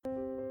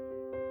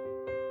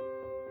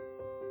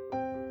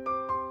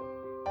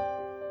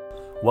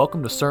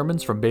Welcome to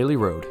Sermons from Bailey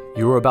Road.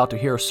 You are about to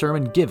hear a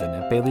sermon given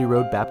at Bailey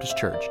Road Baptist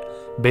Church.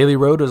 Bailey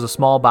Road is a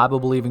small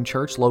Bible-believing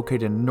church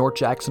located in North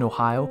Jackson,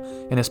 Ohio,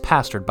 and is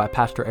pastored by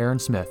Pastor Aaron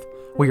Smith.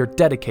 We are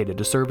dedicated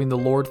to serving the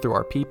Lord through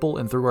our people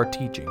and through our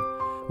teaching.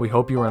 We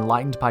hope you are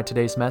enlightened by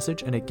today's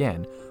message, and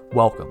again,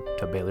 welcome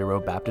to Bailey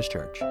Road Baptist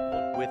Church.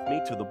 With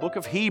me to the book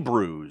of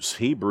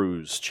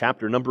Hebrews,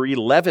 chapter number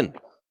 11.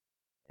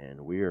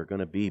 And we are going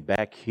to be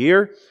back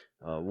here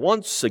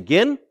once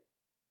again.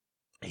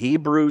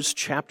 Hebrews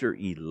chapter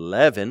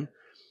 11,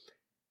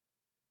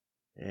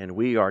 and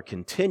we are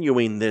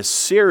continuing this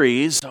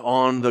series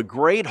on the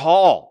Great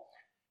Hall,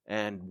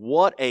 and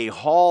what a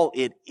hall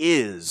it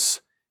is.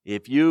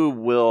 If you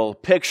will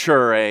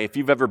picture, if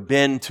you've ever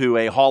been to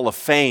a Hall of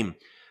Fame,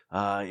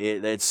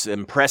 it's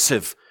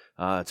impressive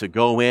to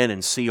go in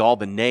and see all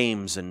the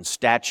names and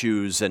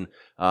statues and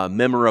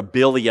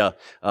memorabilia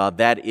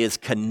that is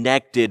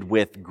connected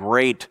with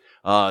great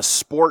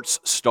sports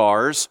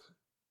stars.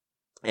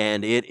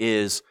 And it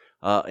is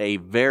a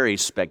very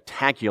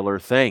spectacular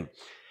thing.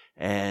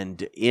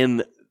 And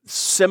in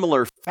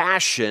similar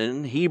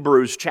fashion,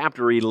 Hebrews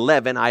chapter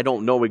 11, I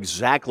don't know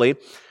exactly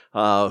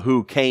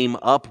who came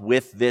up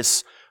with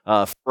this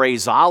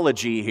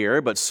phraseology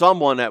here, but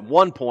someone at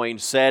one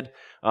point said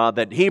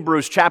that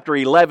Hebrews chapter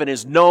 11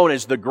 is known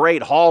as the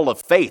Great Hall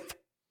of Faith.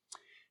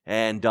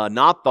 And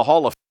not the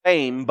Hall of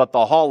Fame, but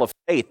the Hall of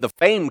Faith. The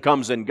fame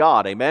comes in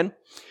God, amen?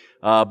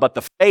 But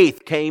the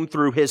faith came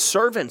through His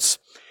servants.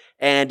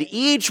 And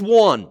each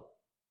one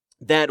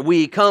that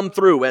we come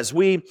through, as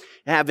we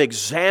have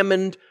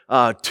examined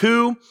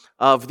two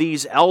of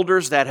these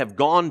elders that have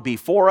gone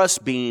before us,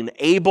 being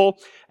Abel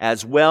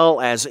as well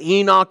as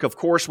Enoch. Of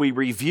course, we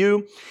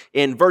review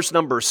in verse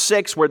number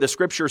 6 where the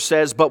scripture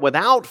says, "But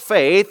without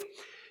faith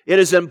it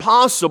is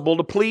impossible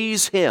to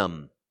please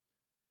Him.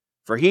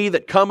 For he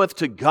that cometh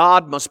to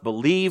God must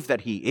believe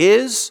that He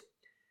is,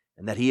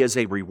 and that He is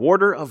a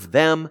rewarder of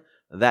them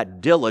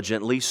that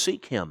diligently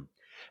seek Him."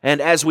 And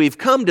as we've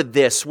come to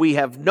this, we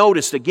have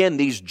noticed again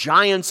these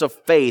giants of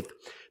faith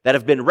that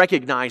have been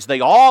recognized. They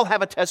all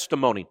have a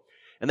testimony.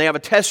 And they have a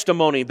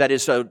testimony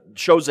that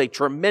shows a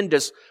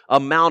tremendous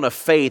amount of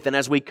faith. And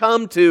as we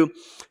come to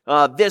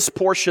this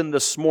portion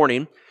this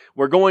morning,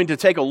 we're going to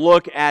take a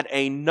look at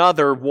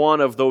another one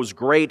of those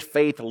great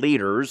faith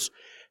leaders.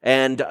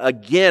 And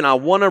again, I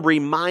want to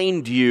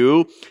remind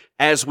you,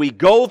 as we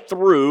go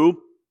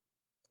through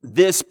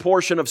this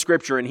portion of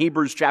Scripture in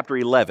Hebrews chapter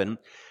 11,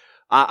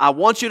 I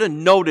want you to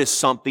notice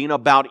something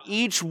about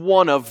each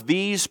one of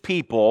these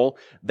people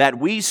that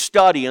we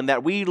study and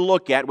that we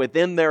look at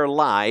within their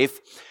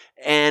life,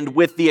 and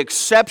with the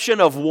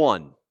exception of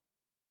one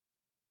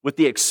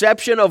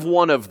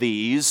of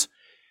these,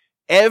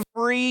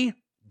 every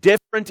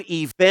different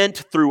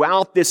event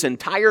throughout this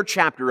entire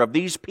chapter of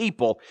these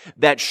people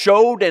that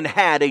showed and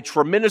had a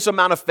tremendous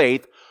amount of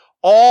faith,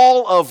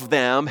 all of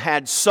them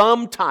had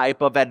some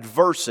type of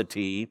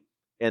adversity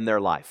in their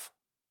life.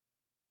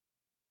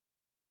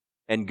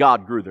 And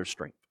God grew their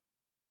strength.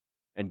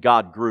 And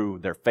God grew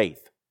their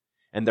faith.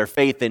 And their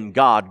faith in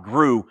God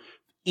grew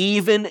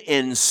even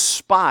in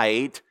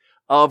spite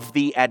of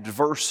the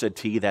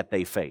adversity that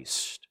they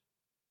faced.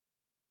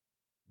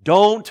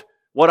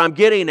 What I'm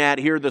getting at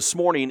here this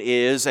morning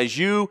is, as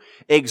you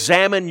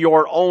examine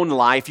your own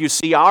life, you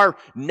see our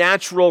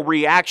natural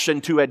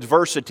reaction to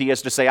adversity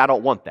is to say, I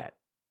don't want that.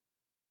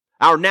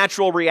 Our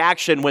natural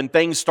reaction when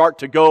things start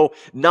to go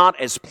not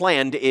as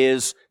planned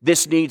is,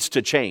 this needs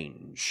to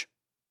change.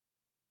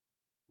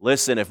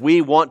 Listen, if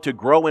we want to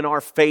grow in our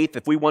faith,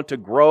 if we want to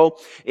grow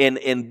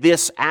in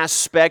this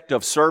aspect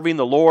of serving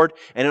the Lord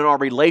and in our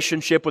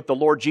relationship with the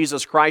Lord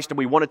Jesus Christ, and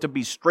we want it to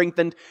be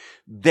strengthened,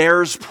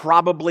 there's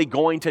probably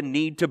going to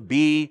need to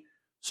be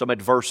some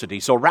adversity.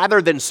 So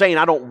rather than saying,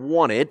 I don't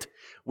want it,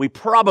 we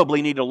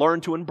probably need to learn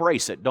to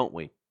embrace it, don't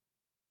we?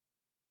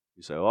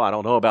 You say, I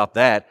don't know about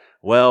that.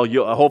 Well,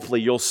 hopefully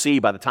you'll see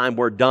by the time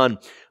we're done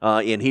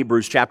in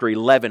Hebrews chapter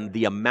 11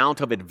 the amount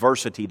of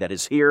adversity that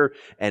is here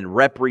and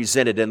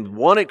represented. And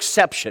one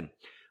exception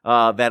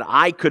that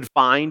I could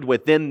find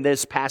within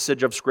this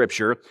passage of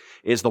Scripture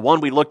is the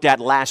one we looked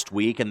at last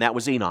week, and that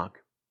was Enoch.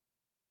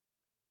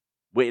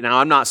 Now,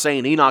 I'm not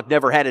saying Enoch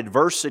never had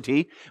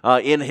adversity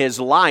in his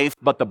life,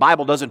 but the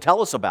Bible doesn't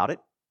tell us about it.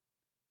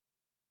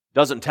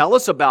 Doesn't tell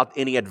us about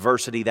any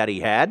adversity that he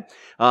had,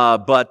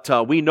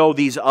 but we know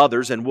these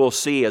others, and we'll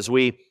see as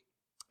we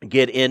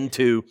get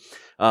into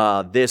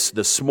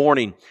this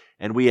morning,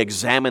 and we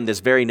examine this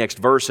very next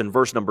verse in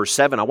verse number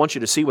 7. I want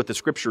you to see what the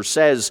Scripture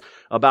says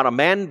about a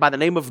man by the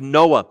name of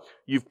Noah.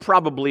 You've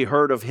probably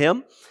heard of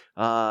him,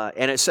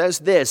 and it says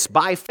this: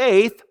 "By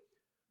faith,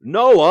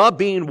 Noah,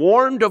 being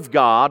warned of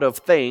God of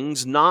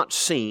things not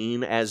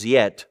seen as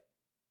yet,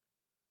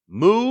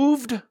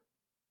 moved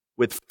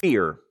with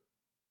fear,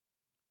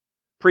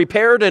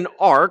 prepared an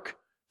ark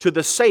to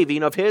the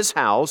saving of his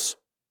house,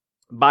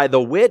 by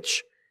the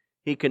which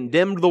he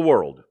condemned the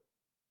world,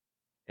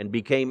 and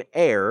became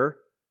heir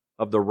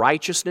of the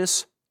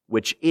righteousness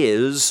which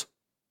is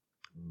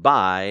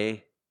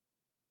by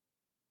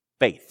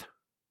faith."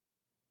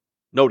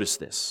 Notice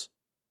this.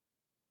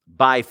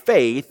 by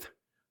faith,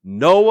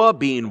 Noah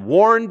being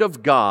warned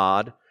of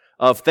God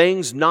of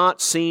things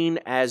not seen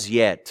as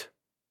yet.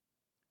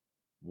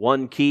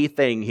 One key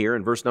thing here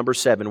in verse number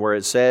 7 where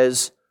it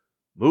says,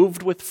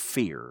 moved with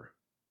fear,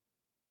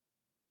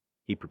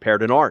 he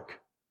prepared an ark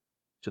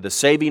to the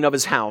saving of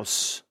his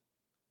house,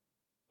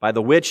 by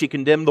the which he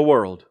condemned the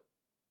world,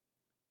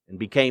 and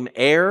became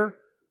heir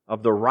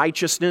of the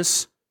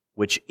righteousness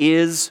which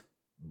is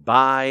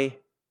by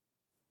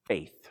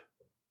faith.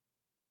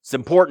 It's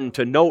important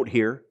to note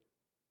here,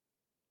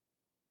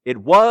 it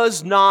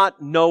was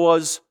not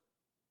Noah's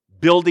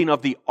building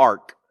of the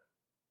ark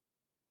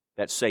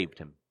that saved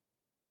him.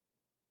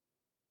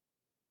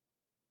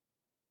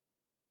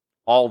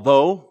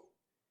 Although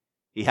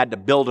he had to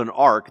build an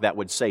ark that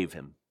would save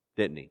him,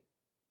 didn't he?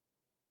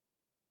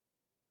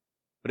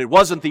 But it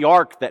wasn't the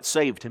ark that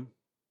saved him.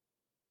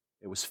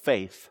 It was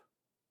faith.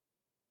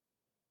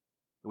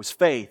 It was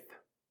faith.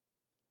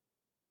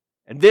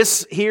 And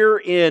this here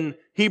in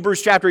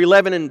Hebrews chapter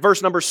 11 and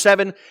verse number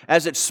 7,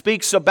 as it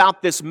speaks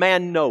about this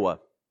man Noah,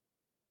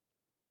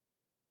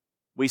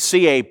 we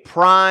see a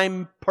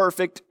prime,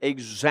 perfect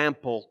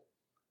example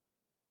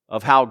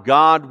of how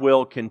God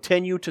will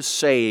continue to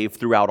save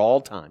throughout all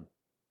time.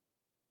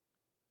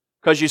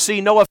 Because you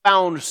see, Noah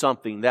found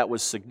something that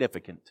was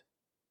significant,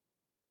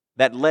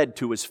 that led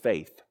to his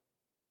faith.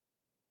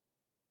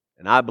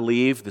 And I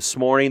believe this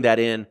morning that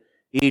in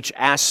each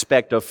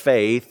aspect of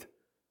faith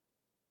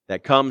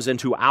that comes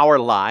into our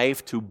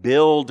life to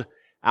build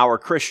our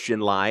Christian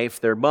life,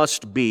 there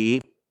must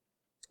be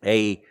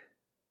a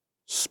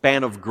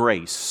span of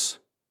grace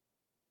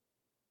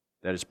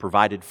that is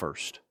provided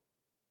first.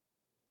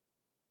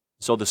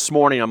 So this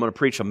morning I'm going to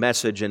preach a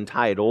message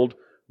entitled,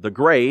 The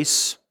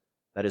Grace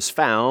That Is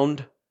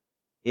Found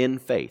in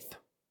Faith.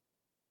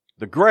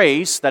 The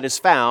grace that is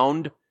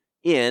found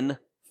in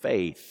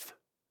faith.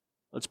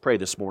 Let's pray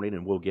this morning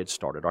and we'll get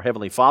started. Our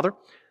Heavenly Father,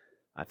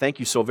 I thank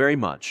you so very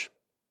much.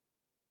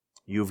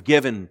 You've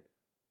given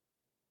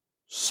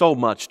so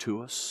much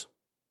to us.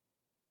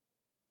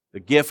 The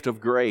gift of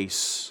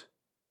grace,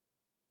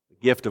 the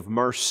gift of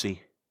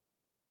mercy,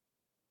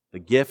 the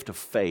gift of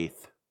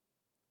faith.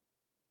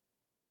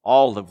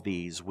 All of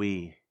these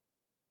we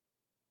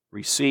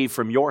receive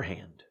from your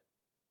hand.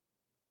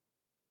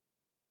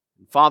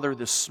 And Father,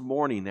 this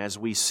morning as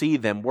we see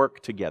them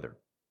work together,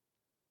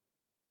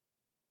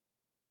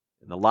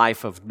 in the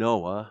life of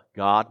Noah,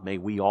 God, may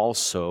we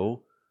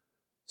also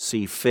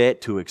see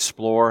fit to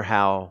explore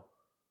how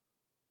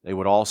they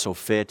would also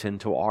fit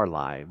into our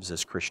lives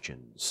as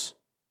Christians.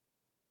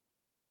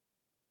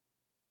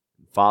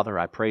 Father,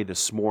 I pray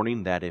this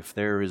morning that if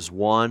there is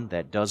one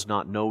that does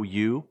not know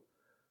you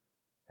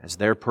as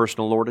their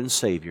personal Lord and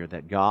Savior,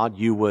 that God,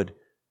 you would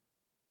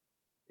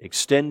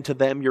extend to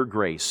them your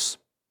grace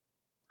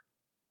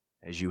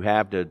as you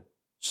have to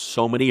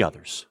so many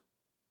others,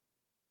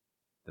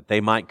 that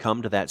they might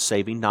come to that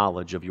saving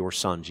knowledge of your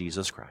Son,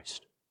 Jesus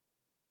Christ,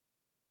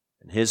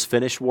 and His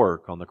finished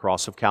work on the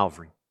cross of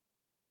Calvary,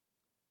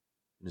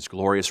 and His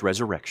glorious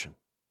resurrection.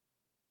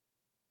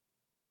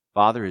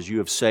 Father, as you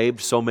have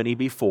saved so many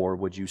before,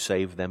 would you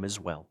save them as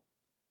well?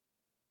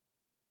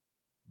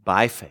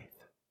 By faith,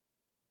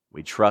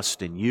 we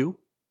trust in you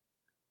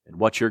and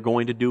what you're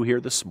going to do here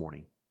this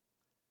morning.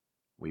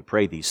 We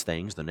pray these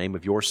things in the name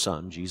of your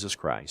Son, Jesus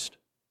Christ.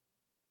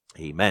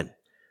 Amen.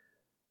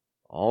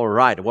 All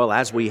right, well,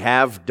 as we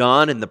have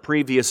done in the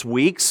previous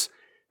weeks,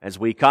 as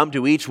we come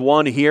to each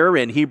one here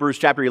in Hebrews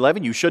chapter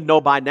 11, you should know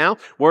by now,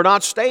 we're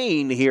not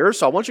staying here,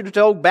 so I want you to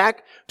go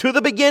back to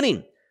the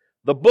beginning.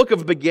 The book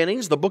of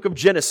beginnings, the book of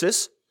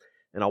Genesis,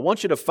 and I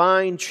want you to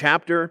find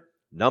chapter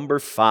number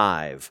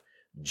 5.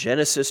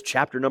 Genesis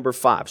chapter number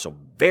 5. So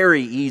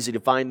very easy to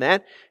find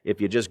that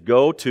if you just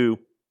go to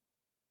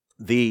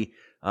the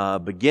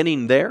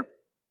beginning there.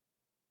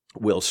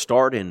 We'll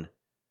start in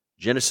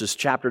Genesis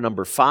chapter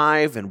number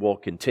 5 and we'll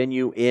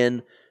continue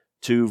in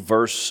to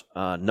verse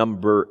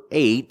number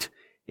 8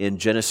 in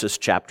Genesis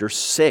chapter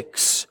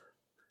 6.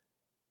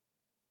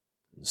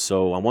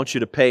 So I want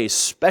you to pay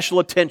special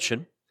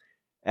attention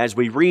as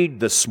we read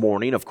this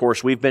morning. Of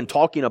course, we've been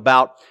talking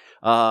about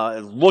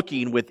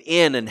looking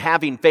within and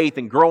having faith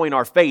and growing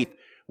our faith.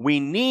 We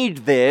need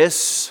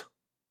this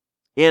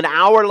in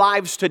our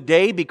lives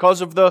today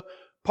because of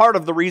part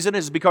of the reason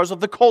is because of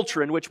the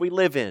culture in which we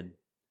live in.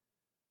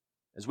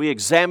 As we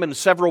examined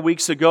several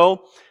weeks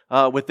ago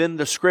within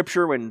the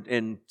Scripture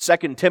in 2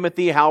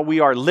 Timothy, how we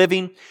are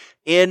living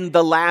in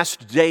the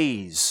last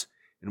days.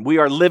 And we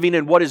are living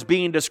in what is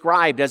being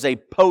described as a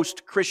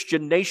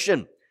post-Christian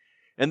nation.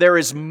 And there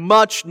is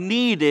much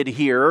needed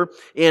here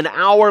in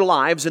our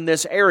lives in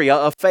this area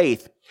of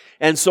faith.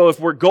 And so if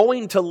we're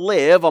going to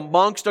live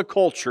amongst a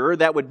culture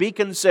that would be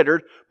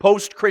considered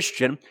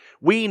post-Christian,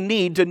 we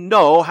need to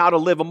know how to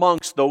live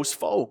amongst those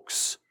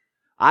folks.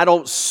 I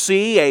don't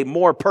see a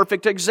more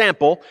perfect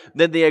example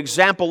than the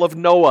example of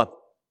Noah.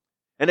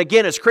 And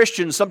again, as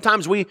Christians,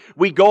 sometimes we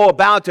go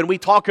about and we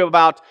talk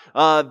about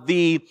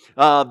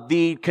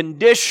the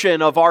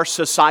condition of our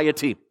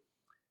society.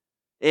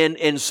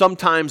 And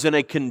sometimes in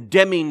a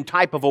condemning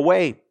type of a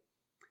way.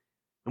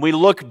 And we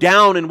look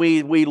down and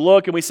we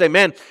look and we say,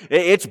 man,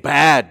 it's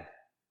bad.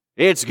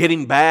 It's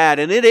getting bad.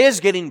 And it is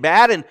getting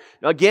bad. And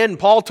again,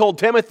 Paul told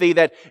Timothy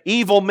that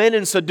evil men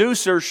and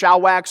seducers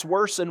shall wax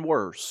worse and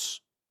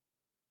worse.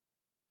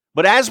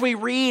 But as we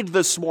read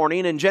this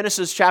morning in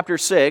Genesis chapter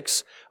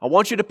 6, I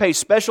want you to pay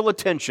special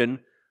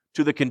attention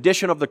to the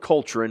condition of the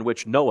culture in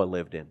which Noah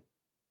lived in.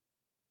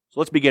 So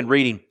let's begin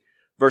reading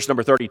verse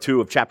number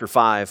 32 of chapter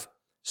 5.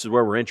 This is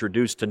where we're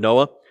introduced to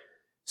Noah. It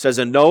says,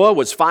 and Noah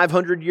was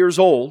 500 years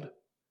old,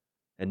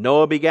 and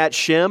Noah begat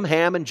Shem,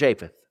 Ham, and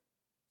Japheth.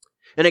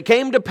 And it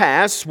came to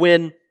pass,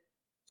 when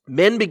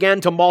men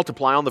began to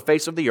multiply on the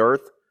face of the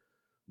earth,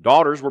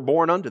 daughters were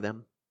born unto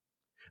them,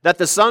 that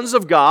the sons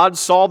of God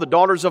saw the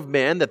daughters of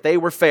men, that they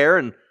were fair,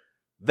 and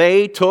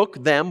they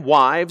took them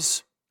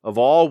wives of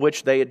all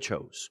which they had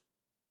chose.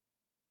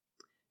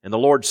 And the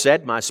Lord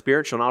said, my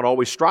spirit shall not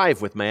always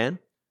strive with man,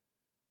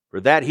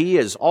 for that he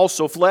is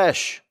also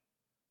flesh,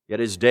 yet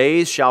his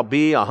days shall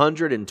be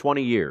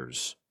 120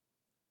 years.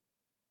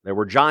 There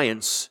were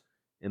giants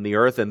in the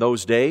earth in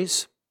those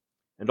days,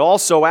 and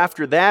also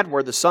after that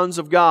were the sons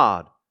of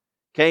God,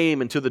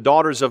 came into the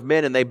daughters of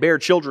men, and they bare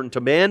children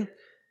to men,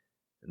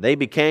 and they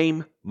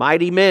became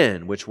mighty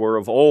men, which were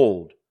of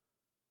old,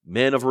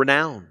 men of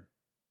renown.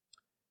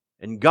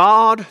 And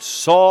God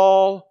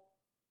saw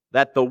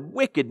that the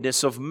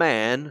wickedness of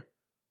man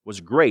was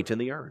great in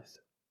the earth,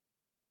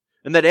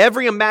 and that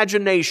every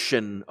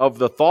imagination of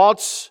the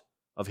thoughts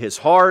of his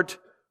heart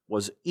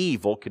was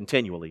evil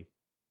continually.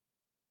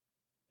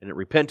 And it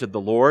repented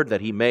the Lord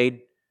that he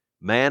made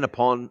man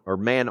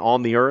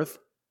on the earth,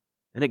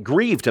 and it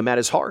grieved him at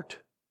his heart.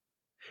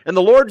 And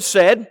the Lord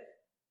said,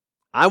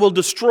 I will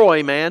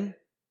destroy man,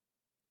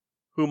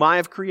 whom I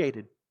have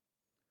created,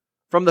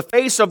 from the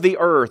face of the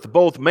earth,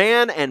 both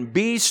man and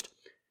beast,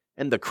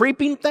 and the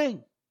creeping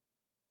thing,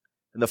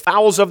 and the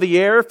fowls of the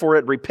air, for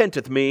it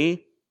repenteth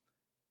me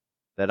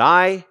that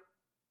I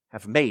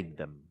have made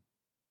them.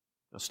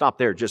 Now stop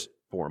there just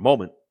for a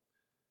moment.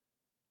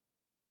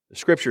 The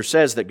Scripture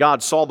says that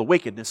God saw the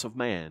wickedness of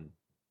man.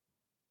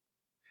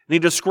 And He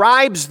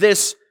describes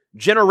this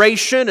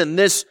generation and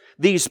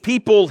these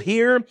people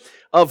here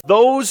of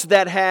those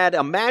that had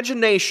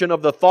imagination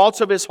of the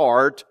thoughts of His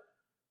heart,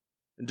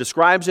 and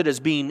describes it as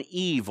being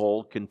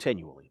evil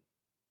continually.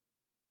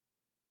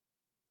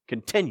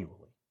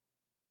 Continually.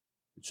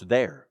 It's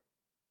there.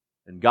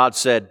 And God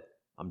said,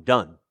 I'm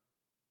done.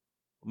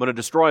 I'm going to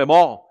destroy them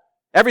all.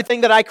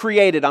 Everything that I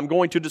created, I'm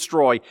going to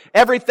destroy.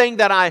 Everything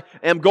that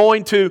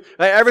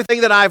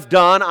everything that I've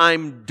done,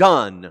 I'm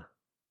done.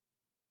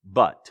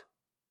 But,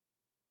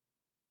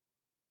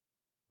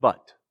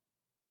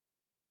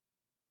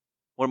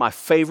 one of my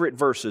favorite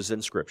verses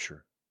in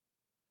Scripture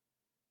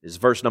is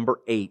verse number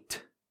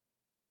 8.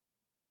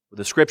 Where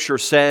the Scripture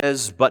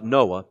says, but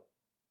Noah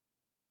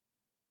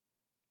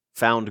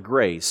found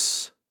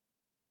grace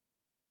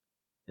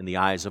in the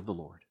eyes of the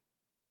Lord.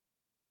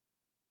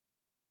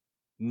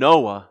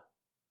 Noah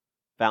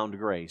found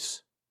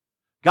grace.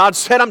 God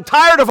said, I'm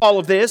tired of all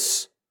of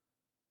this.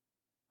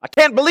 I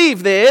can't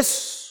believe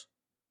this.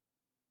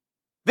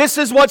 This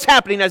is what's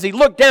happening as he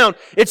looked down.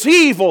 It's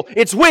evil.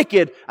 It's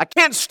wicked. I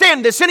can't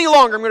stand this any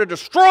longer. I'm going to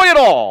destroy it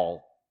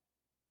all.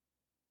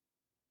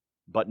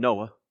 But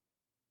Noah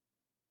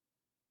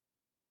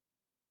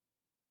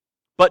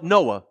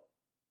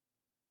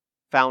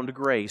found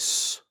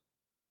grace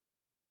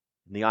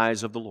in the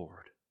eyes of the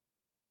Lord.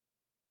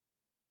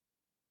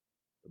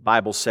 The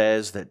Bible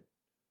says that,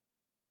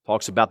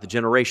 talks about the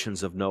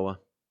generations of Noah.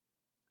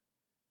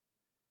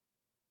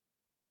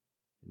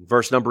 In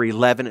verse number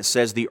 11, it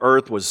says, the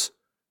earth was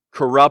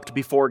corrupt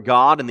before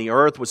God, and the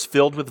earth was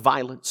filled with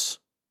violence.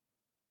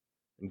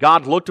 And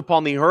God looked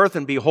upon the earth,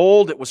 and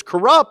behold, it was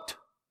corrupt.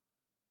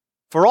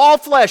 For all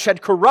flesh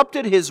had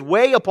corrupted his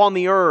way upon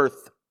the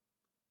earth.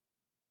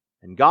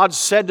 And God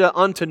said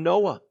unto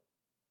Noah,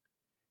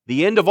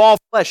 the end of all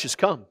flesh is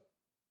come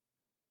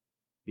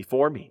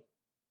before me.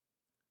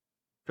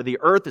 For the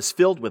earth is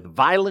filled with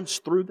violence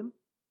through them.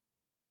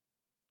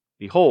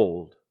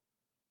 Behold,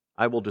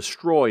 I will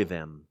destroy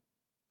them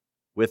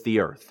with the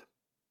earth.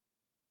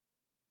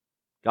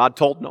 God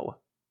told Noah.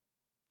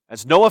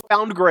 As Noah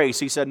found grace,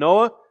 He said,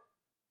 Noah,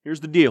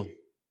 here's the deal.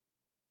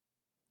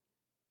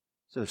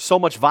 So there's so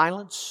much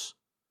violence.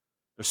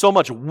 There's so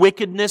much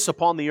wickedness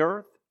upon the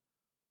earth.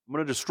 I'm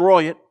going to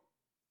destroy it.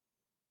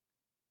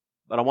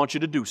 But I want you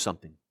to do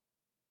something.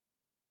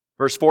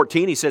 Verse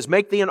 14, He says,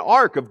 make thee an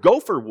ark of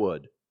gopher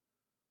wood.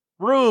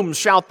 Rooms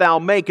shalt thou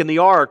make in the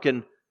ark,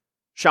 and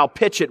shall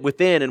pitch it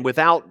within and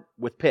without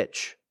with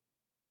pitch.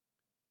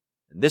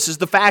 And this is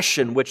the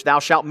fashion which thou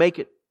shalt make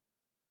it.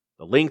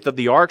 The length of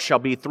the ark shall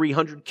be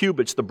 300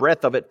 cubits, the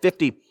breadth of it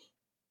 50,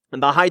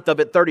 and the height of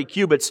it 30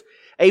 cubits.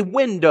 A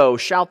window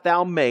shalt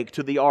thou make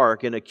to the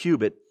ark, and a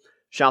cubit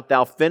shalt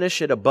thou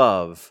finish it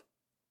above.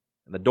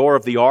 And the door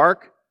of the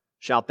ark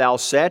shalt thou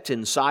set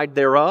inside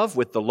thereof,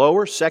 with the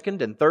lower,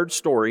 second, and third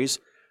stories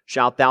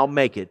shalt thou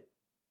make it.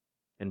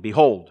 And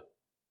behold,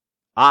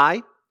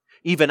 I,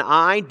 even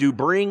I, do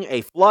bring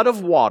a flood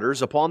of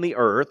waters upon the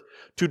earth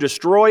to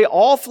destroy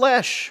all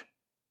flesh.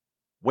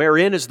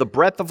 wherein is the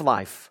breath of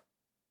life.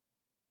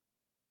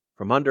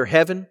 From under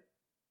heaven,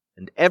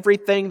 and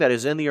everything that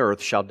is in the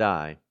earth shall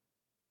die.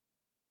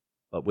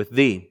 But with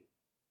thee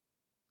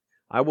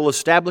I will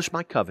establish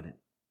my covenant,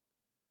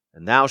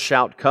 and thou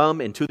shalt come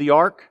into the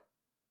ark,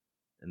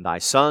 and thy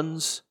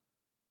sons,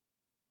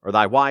 or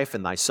thy wife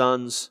and thy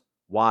sons'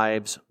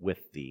 wives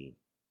with thee.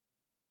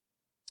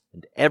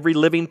 And every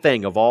living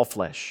thing of all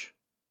flesh,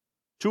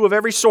 2 of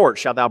every sort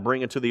shalt thou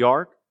bring into the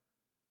ark,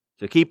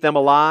 to keep them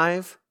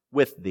alive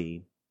with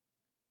thee.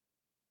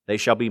 They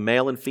shall be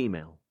male and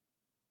female,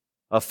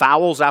 of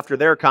fowls after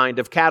their kind,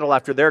 of cattle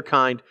after their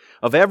kind,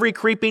 of every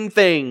creeping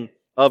thing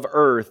of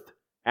earth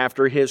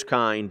after his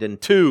kind,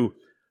 and 2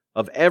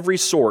 of every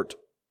sort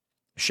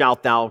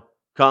shalt thou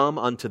come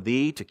unto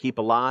thee to keep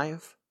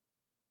alive.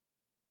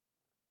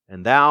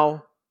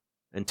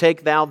 And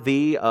take thou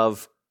thee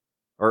of,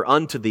 or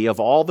unto thee of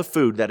all the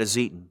food that is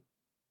eaten,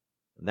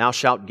 and thou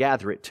shalt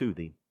gather it to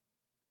thee.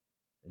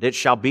 And it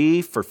shall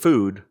be for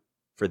food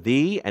for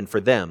thee and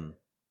for them.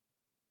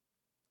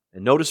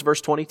 And notice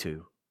verse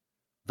 22.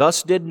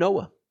 Thus did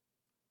Noah,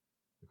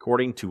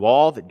 according to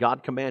all that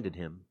God commanded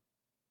him.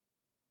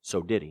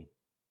 So did he.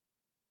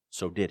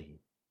 So did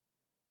he.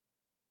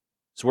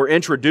 So we're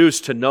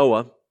introduced to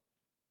Noah.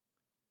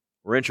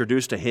 We're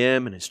introduced to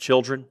him and his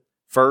children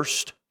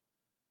first.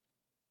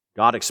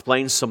 God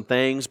explains some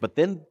things, but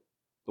then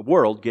the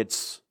world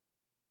is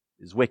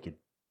wicked.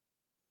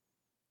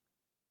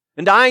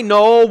 And I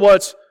know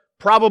what's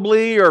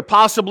probably or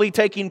possibly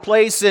taking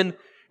place in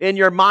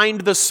your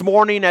mind this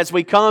morning as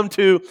we come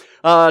to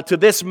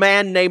this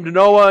man named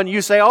Noah, and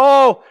you say,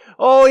 oh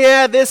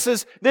yeah, this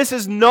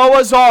is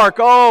Noah's Ark.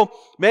 Oh,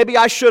 maybe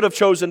I should have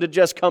chosen to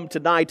just come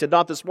tonight and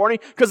not this morning,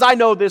 because I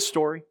know this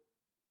story.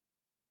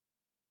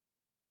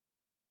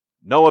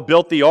 Noah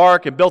built the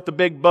ark and built the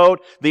big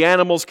boat. The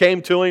animals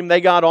came to him.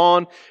 They got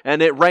on,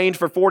 and it rained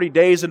for 40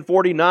 days and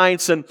 40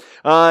 nights. And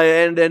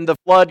the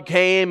flood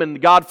came, and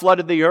God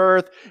flooded the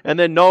earth. And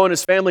then Noah and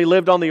his family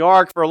lived on the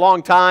ark for a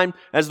long time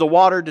as the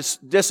water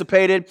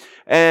dissipated.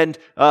 And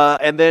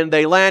then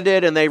they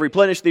landed, and they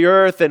replenished the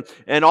earth,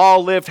 and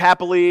all lived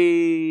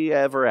happily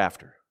ever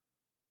after.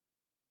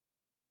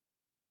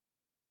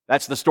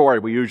 That's the story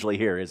we usually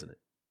hear, isn't it?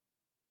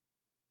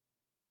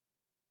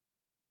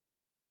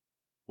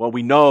 Well,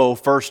 we know,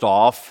 first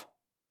off,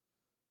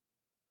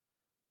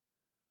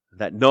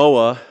 that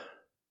Noah,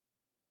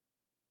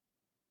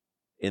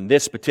 in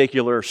this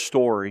particular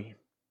story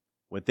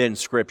within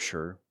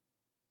Scripture,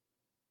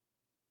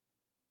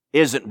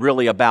 isn't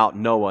really about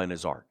Noah and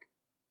his ark.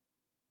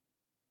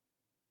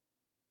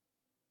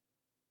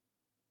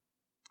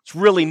 It's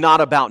really not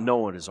about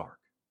Noah and his ark.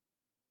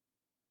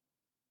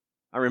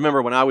 I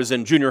remember when I was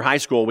in junior high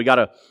school, we got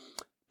a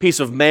piece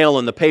of mail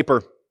in the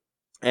paper,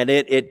 and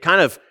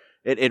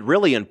it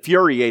really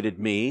infuriated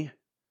me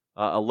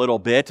a little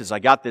bit as I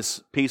got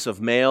this piece of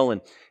mail, and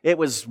it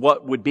was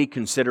what would be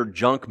considered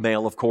junk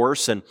mail, of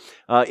course, and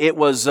it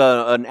was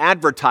an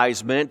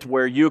advertisement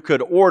where you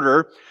could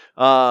order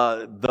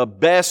the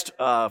best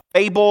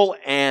fable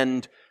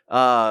and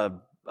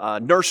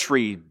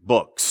nursery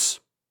books.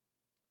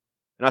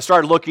 And I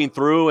started looking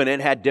through, and it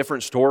had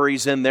different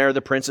stories in there,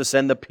 The Princess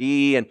and the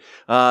Pea,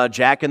 and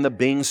Jack and the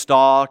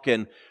Beanstalk,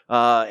 and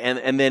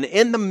then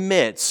in the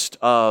midst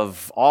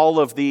of all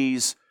of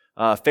these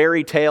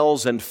fairy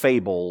tales and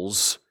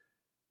fables,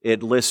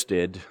 it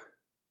listed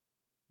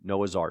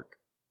Noah's Ark.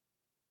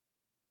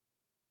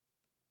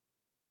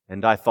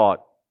 And I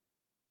thought,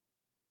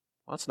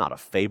 well, it's not a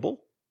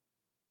fable.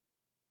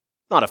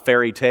 It's not a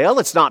fairy tale.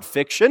 It's not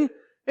fiction.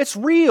 It's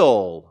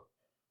real.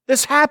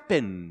 This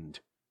happened.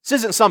 This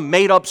isn't some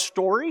made-up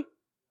story.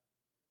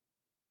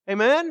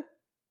 Amen?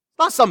 It's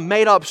not some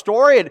made-up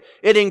story.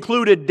 It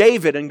included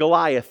David and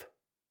Goliath.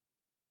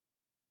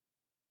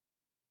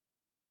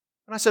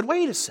 And I said,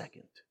 wait a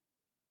second.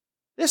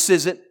 This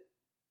isn't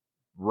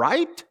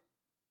right.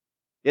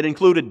 It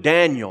included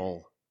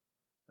Daniel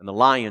and the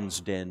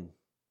lion's den.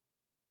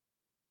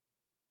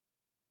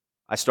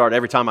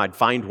 Every time I'd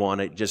find one,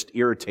 it just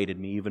irritated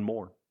me even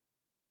more.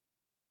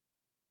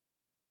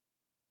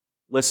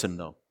 Listen,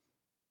 though.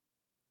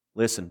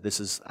 Listen,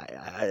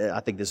 I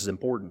think this is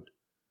important.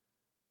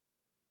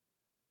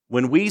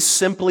 When we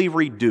simply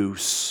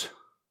reduce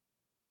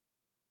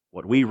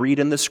what we read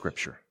in the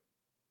Scripture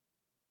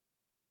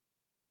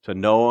to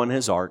Noah and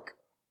his ark,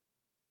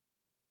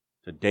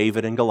 to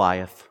David and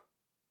Goliath,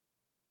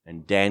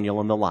 and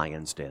Daniel and the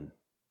lion's den,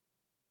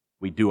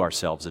 we do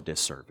ourselves a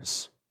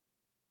disservice.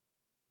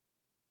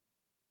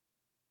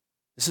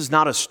 This is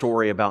not a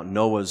story about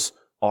Noah's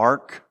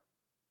ark,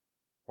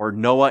 or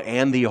Noah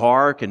and the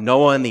ark, and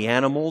Noah and the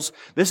animals.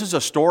 This is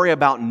a story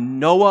about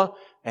Noah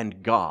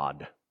and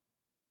God.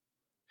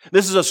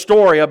 This is a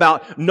story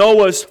about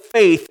Noah's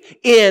faith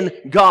in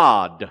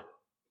God.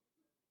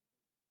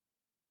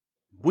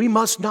 We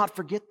must not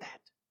forget that.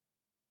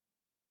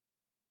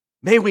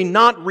 May we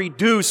not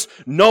reduce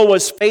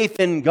Noah's faith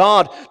in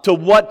God to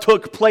what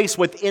took place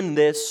within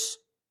this.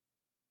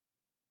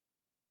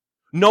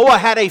 Noah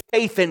had a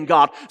faith in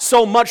God,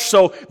 so much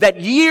so that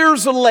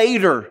years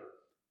later,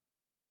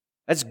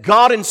 As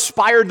God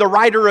inspired the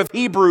writer of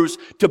Hebrews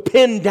to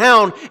pin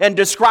down and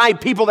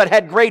describe people that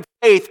had great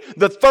faith,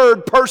 the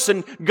third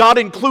person God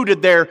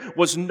included there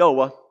was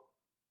Noah,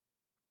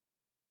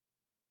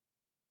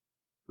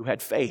 who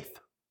had faith.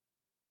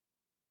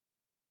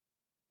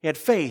 He had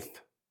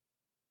faith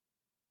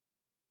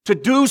to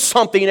do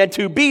something and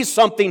to be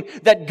something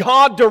that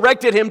God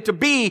directed him to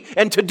be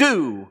and to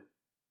do.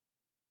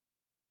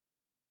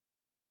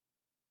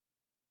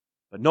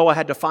 But Noah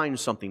had to find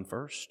something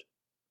first.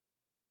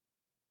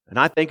 And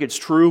I think it's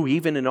true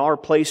even in our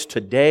place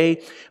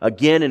today.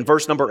 Again, in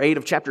verse number 8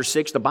 of chapter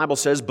 6, the Bible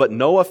says, "But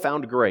Noah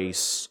found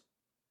grace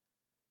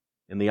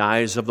in the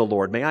eyes of the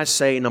Lord." May I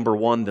say, number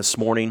one this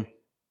morning,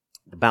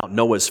 about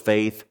Noah's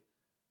faith,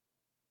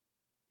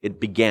 it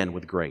began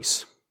with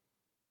grace.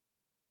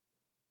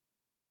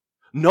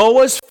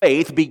 Noah's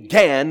faith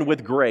began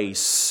with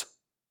grace.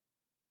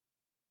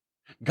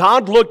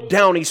 God looked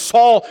down, He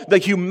saw the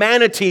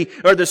humanity,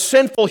 or the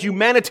sinful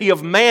humanity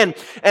of man,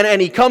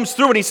 and He comes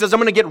through and He says, "I'm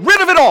going to get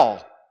rid of it all."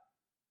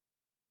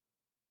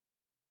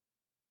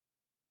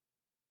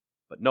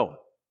 But Noah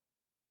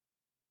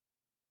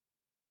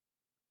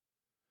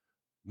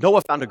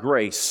found a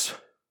grace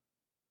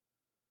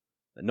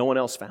that no one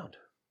else found.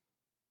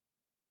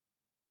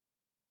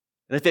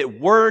 And if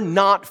it were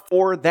not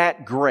for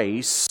that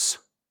grace,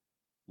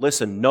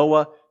 listen,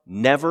 Noah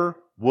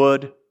never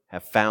would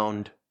have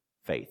found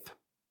faith.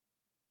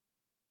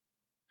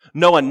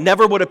 Noah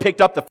never would have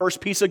picked up the first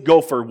piece of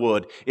gopher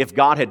wood if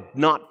God had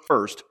not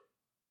first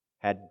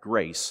had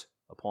grace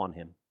upon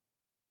him.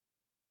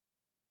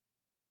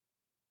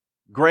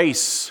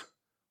 Grace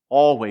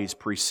always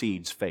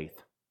precedes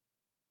faith.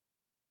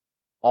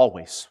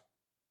 Always.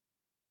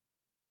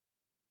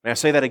 May I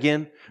say that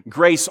again?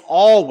 Grace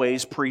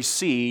always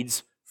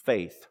precedes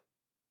faith.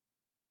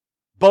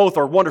 Both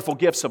are wonderful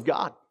gifts of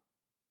God.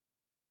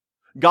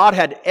 God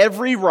had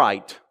every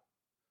right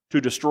to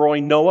destroy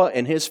Noah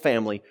and his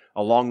family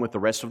along with the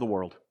rest of the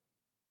world.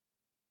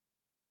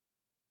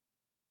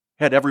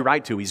 He had every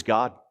right to. He's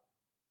God.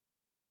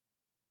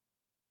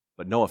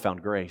 But Noah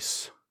found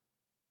grace.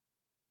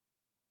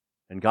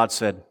 And God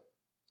said,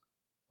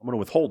 "I'm going to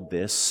withhold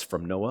this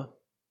from Noah.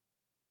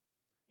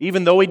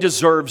 Even though he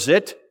deserves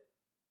it,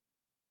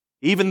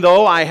 even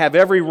though I have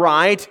every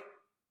right,"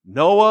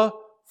 Noah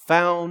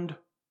found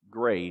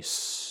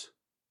grace.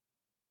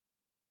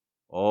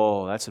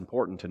 Oh, that's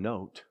important to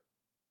note.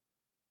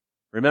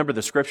 Remember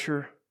the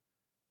scripture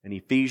in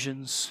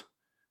Ephesians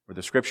where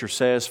the scripture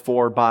says,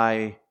 "For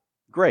by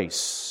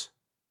grace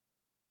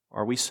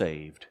are we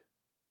saved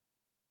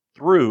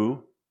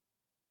through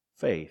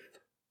faith."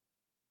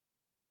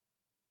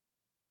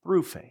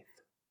 Through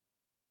faith.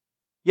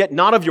 "Yet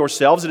not of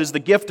yourselves, it is the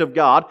gift of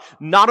God,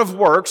 not of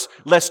works,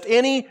 lest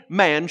any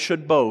man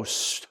should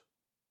boast."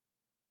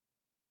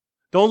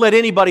 Don't let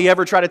anybody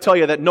ever try to tell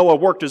you that Noah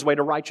worked his way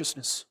to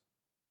righteousness.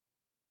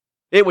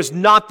 It was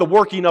not the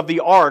working of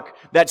the ark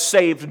that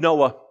saved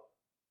Noah.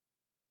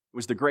 It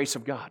was the grace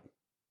of God. It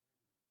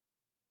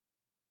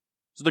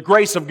was the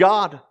grace of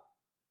God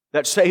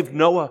that saved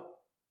Noah.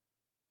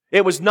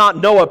 It was not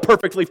Noah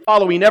perfectly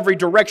following every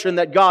direction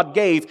that God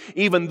gave,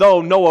 even though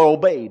Noah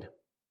obeyed. It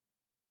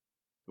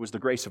was the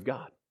grace of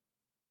God.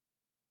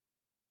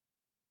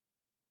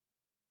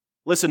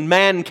 Listen,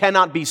 man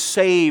cannot be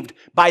saved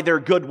by their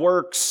good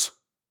works.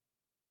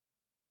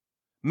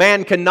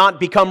 Man cannot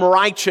become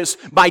righteous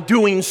by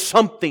doing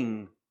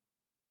something.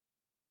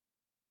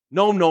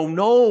 No, no,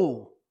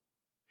 no.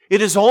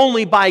 It is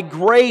only by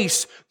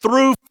grace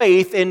through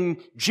faith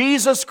in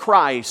Jesus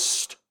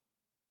Christ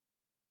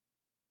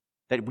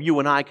that you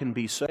and I can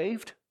be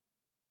saved.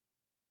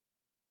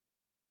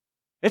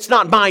 It's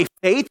not my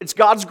faith, it's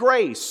God's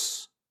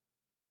grace.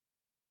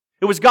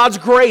 It was God's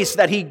grace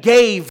that He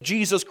gave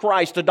Jesus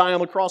Christ to die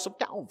on the cross of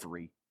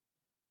Calvary.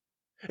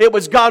 It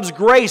was God's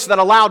grace that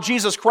allowed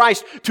Jesus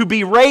Christ to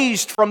be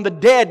raised from the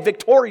dead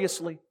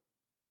victoriously.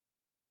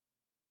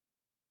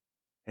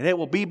 And it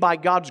will be by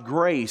God's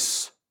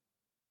grace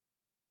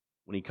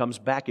when He comes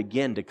back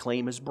again to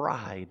claim His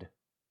bride,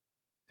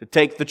 to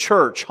take the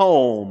church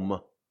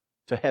home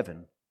to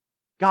heaven.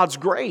 God's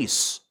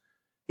grace.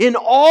 In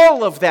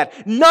all of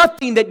that,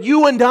 nothing that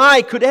you and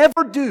I could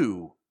ever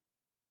do,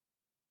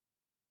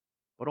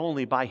 but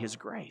only by His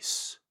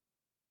grace.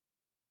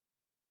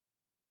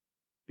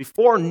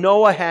 Before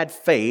Noah had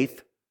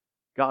faith,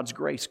 God's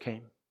grace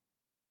came.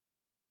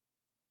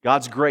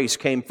 God's grace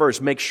came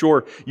first. Make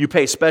sure you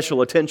pay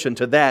special attention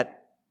to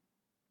that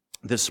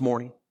this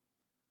morning.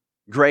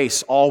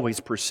 Grace always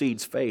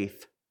precedes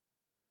faith.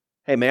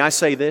 Hey, may I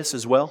say this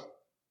as well?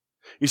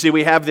 You see,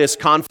 we have this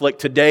conflict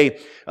today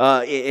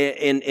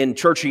in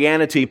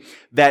churchianity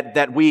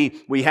that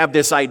we have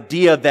this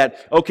idea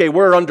that, okay,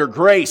 we're under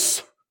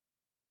grace.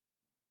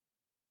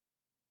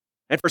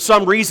 And for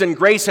some reason,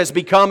 grace has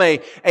become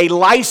a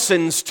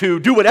license to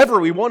do whatever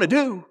we want to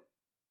do.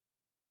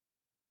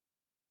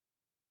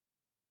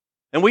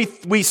 And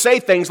we say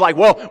things like,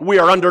 well, we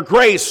are under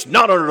grace,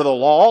 not under the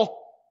law.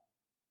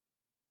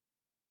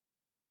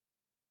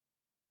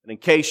 And in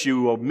case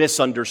you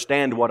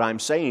misunderstand what I'm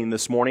saying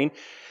this morning,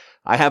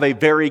 I have a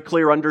very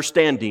clear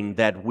understanding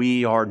that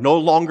we are no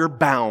longer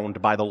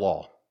bound by the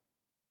law.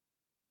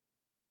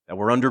 That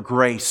we're under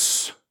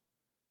grace.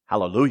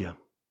 Hallelujah.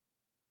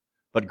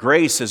 But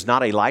grace is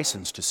not a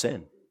license to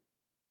sin.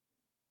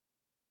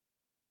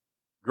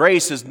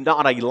 Grace is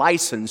not a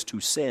license to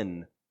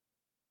sin.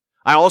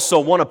 I also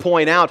want to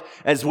point out,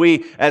 as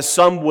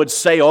some would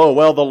say, oh,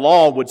 well, the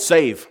law would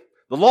save.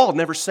 The law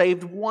never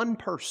saved one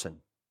person.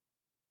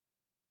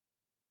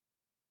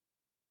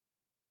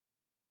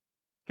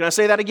 Can I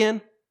say that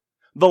again?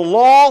 The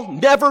law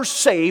never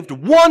saved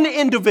one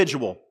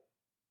individual.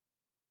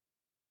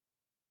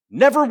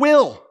 Never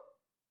will.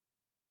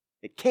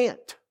 It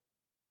can't.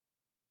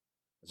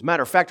 As a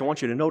matter of fact, I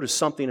want you to notice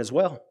something as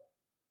well.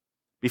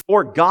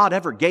 Before God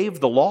ever gave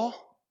the law,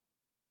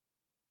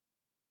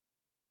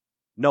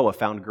 Noah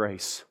found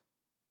grace.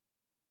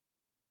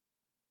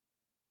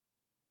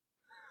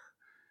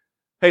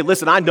 Hey,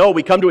 listen, I know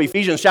we come to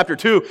Ephesians chapter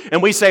 2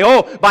 and we say,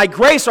 oh, by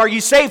grace are you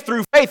saved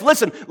through faith.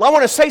 Listen, I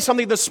want to say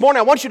something this morning.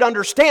 I want you to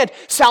understand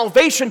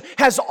salvation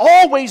has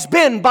always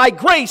been by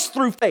grace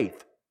through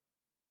faith.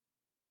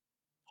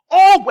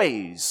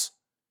 Always.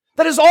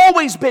 That has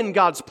always been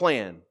God's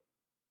plan.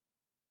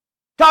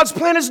 God's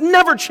plan has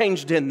never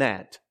changed in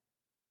that.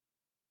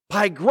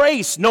 By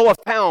grace, Noah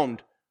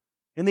found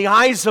in the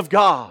eyes of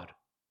God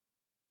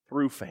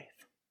through faith.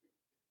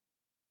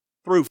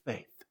 Through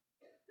faith.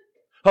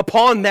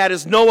 Upon that,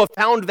 as Noah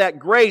found that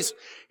grace,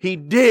 he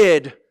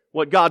did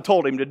what God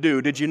told him to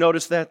do. Did you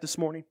notice that this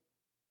morning?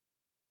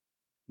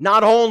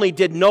 Not only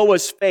did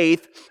Noah's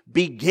faith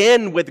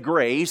begin with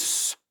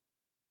grace,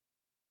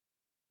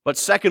 but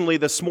secondly,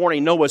 this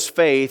morning, Noah's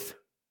faith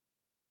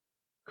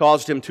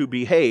caused him to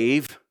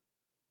behave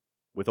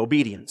with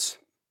obedience.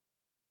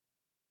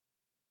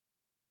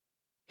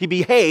 He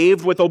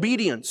behaved with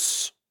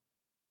obedience.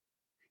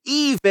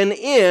 Even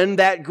in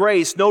that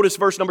grace, notice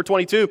verse number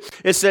 22,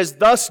 it says,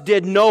 thus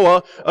did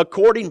Noah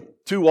according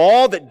to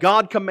all that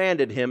God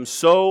commanded him,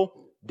 so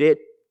did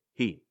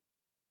he.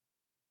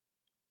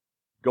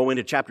 Go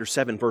into chapter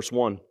 7, verse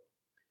 1.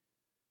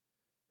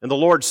 And the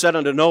Lord said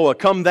unto Noah,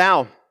 come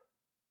thou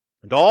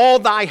and all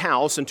thy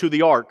house into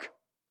the ark,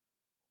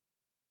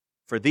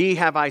 for thee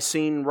have I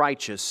seen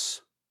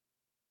righteous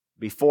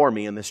before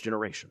me in this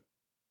generation.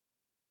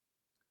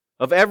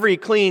 Of every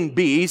clean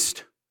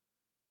beast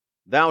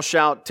thou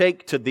shalt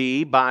take to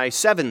thee by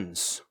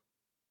sevens,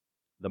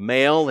 the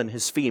male and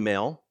his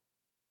female,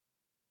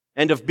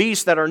 and of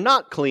beasts that are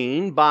not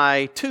clean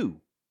by two,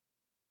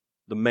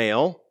 the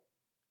male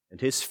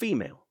and his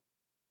female.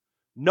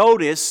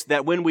 Notice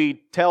that when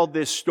we tell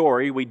this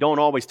story, we don't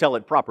always tell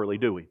it properly,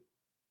 do we?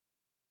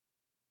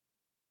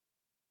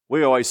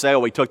 We always say, oh,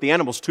 we took the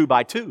animals 2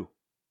 by 2.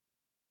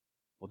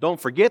 Well,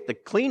 don't forget, the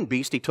clean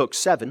beast he took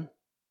 7.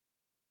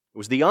 It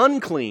was the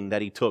unclean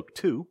that he took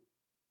 2.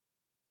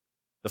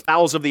 The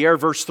fowls of the air,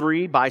 verse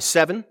 3, by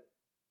 7.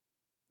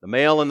 The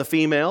male and the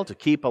female to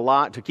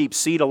keep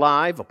seed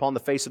alive upon the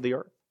face of the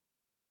earth.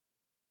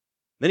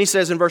 Then he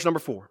says in verse number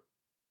 4,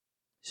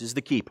 this is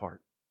the key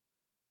part.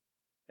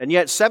 And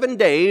yet 7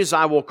 days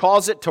I will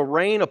cause it to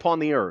rain upon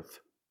the earth.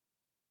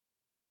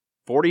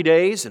 40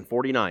 days and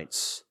 40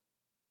 nights.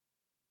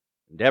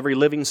 And every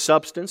living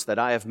substance that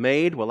I have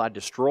made will I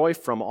destroy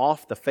from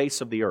off the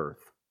face of the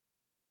earth.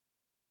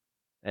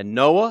 And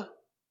Noah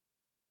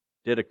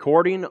did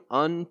according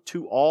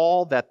unto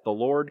all that the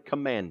Lord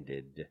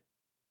commanded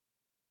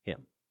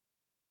him.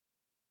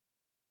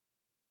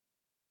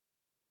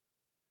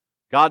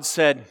 God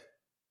said,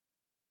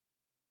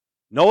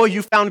 Noah,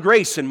 you found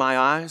grace in my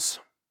eyes.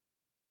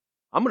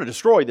 I'm going to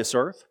destroy this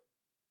earth.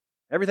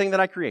 Everything that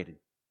I created.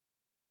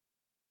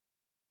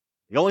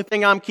 The only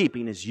thing I'm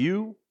keeping is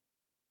you,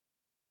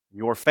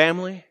 your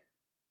family.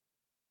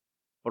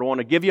 But I want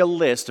to give you a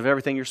list of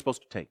everything you're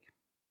supposed to take.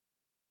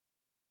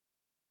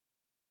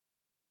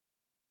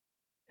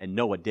 And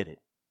Noah did it.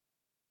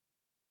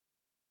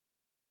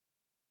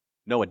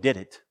 Noah did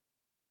it.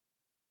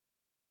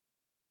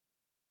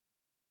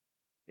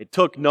 It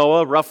took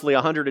Noah roughly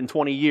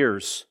 120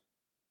 years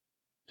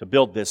to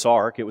build this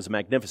ark. It was a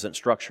magnificent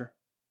structure.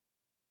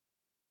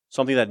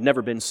 Something that had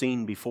never been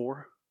seen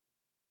before.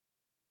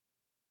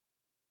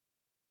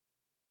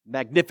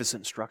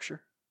 Magnificent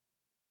structure.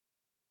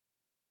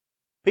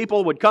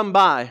 People would come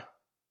by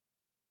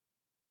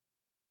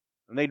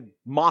and they'd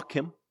mock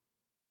him.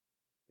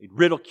 They'd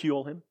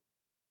ridicule him.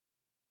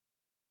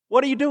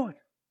 What are you doing?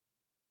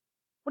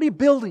 What are you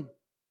building?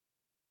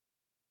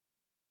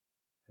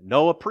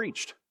 Noah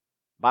preached.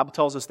 The Bible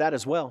tells us that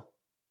as well.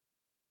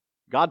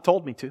 God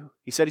told me to.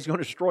 He said He's going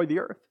to destroy the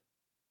earth.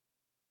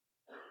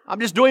 I'm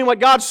just doing what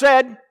God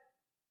said.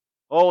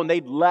 Oh, and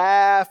they'd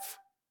laugh.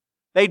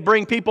 They'd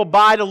bring people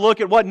by to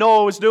look at what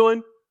Noah was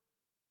doing.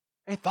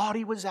 They thought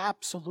he was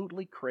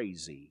absolutely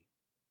crazy.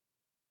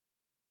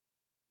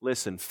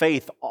 Listen,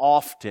 faith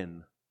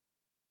often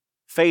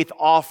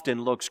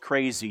looks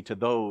crazy to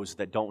those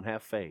that don't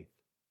have faith.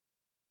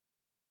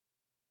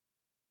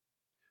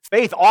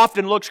 Faith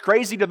often looks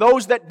crazy to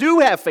those that do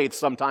have faith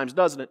sometimes,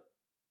 doesn't it?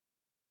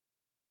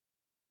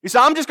 You say,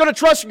 I'm just going to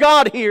trust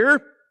God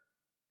here.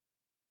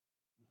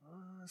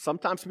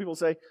 Sometimes people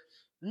say,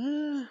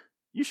 you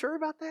sure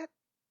about that?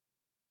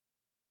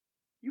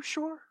 You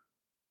sure?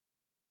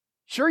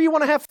 Sure you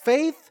want to have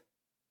faith?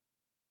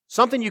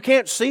 Something you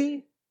can't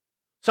see?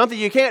 Something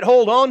you can't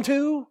hold on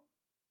to?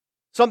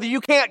 Something you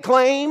can't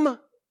claim?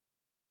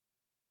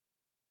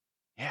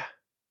 Yeah.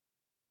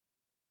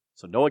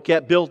 So Noah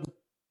kept building.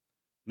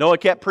 Noah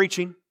kept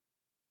preaching.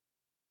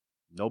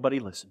 Nobody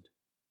listened.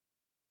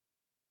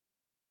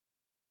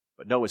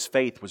 But Noah's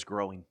faith was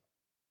growing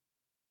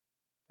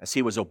as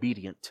he was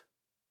obedient.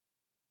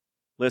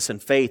 Listen,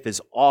 faith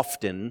is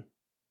often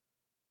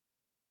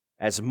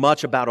as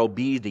much about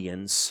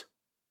obedience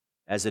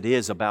as it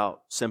is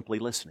about simply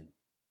listening.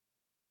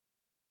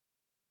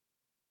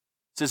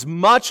 It's as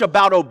much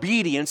about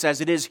obedience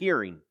as it is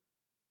hearing.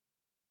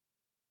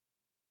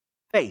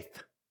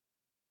 Faith.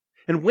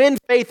 And when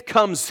faith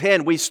comes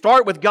in, we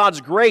start with God's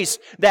grace.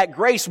 That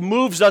grace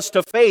moves us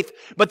to faith.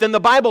 But then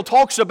the Bible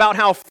talks about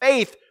how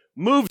faith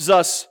moves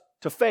us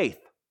to faith.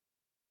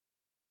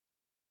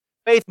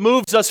 Faith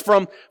moves us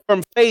from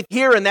faith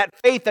here, and that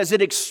faith, as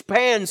it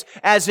expands,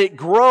 as it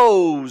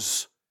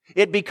grows,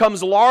 it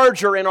becomes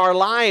larger in our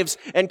lives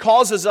and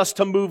causes us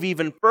to move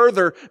even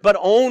further, but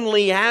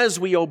only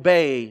as we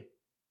obey.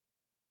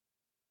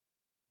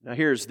 Now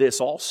here's this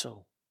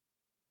also.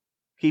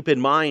 Keep in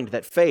mind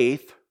that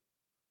faith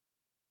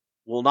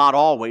will not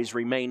always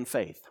remain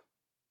faith.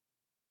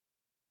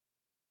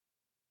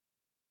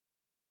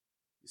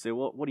 You say,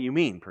 well, what do you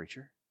mean,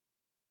 preacher?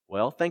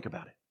 Well, think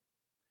about it.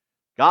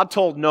 God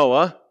told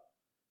Noah,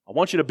 I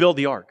want you to build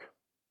the ark.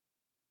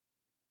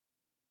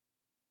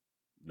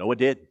 Noah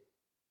did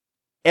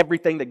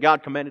everything that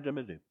God commanded him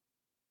to do.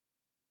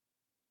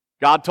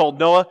 God told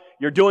Noah,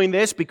 you're doing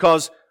this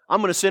because I'm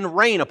going to send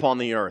rain upon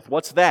the earth.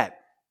 What's that?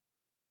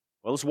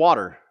 Well, it's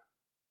water.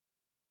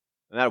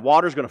 And that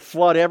water is going to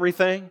flood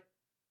everything.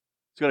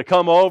 It's going to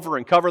come over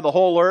and cover the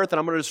whole earth, and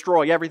I'm going to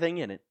destroy everything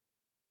in it.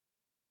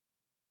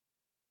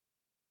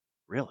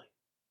 Really?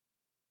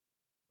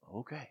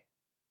 Okay.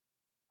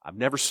 I've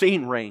never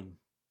seen rain.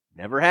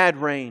 Never had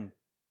rain.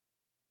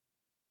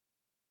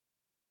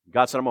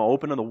 God said, I'm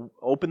going to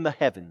open the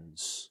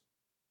heavens,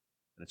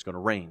 and it's going to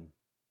rain.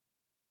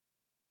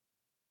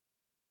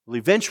 Well,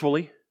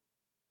 eventually,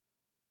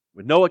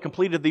 when Noah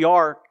completed the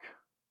ark,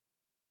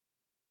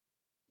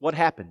 what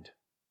happened?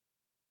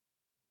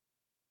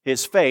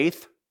 His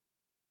faith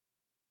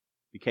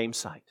became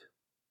sight.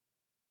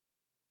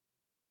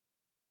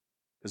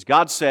 Because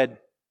God said,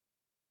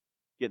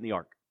 get in the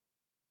ark.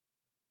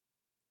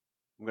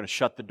 I'm going to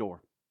shut the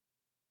door.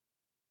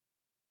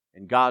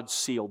 And God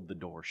sealed the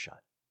door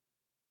shut.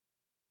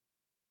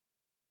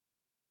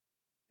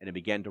 And it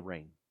began to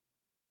rain.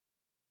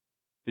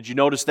 Did you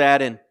notice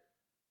that in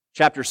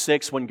chapter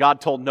 6 when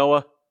God told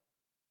Noah,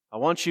 I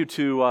want you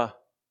to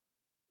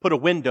put a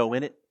window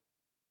in it?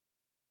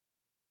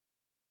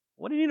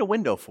 What do you need a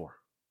window for?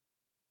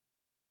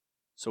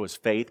 So his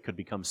faith could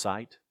become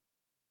sight.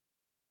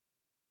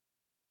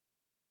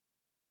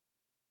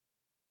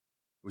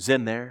 It was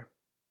in there.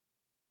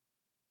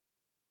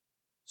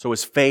 So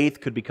his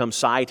faith could become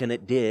sight, and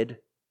it did.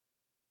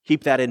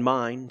 Keep that in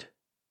mind.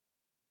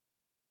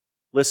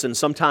 Listen,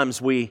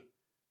 sometimes we,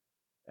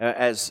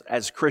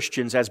 as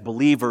Christians, as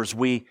believers,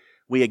 we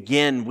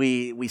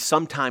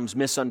sometimes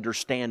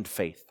misunderstand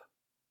faith.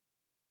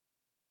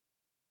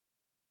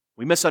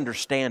 We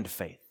misunderstand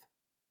faith.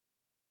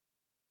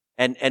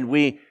 And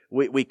we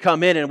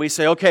come in and we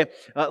say, okay,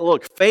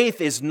 look,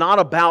 faith is not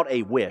about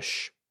a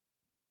wish.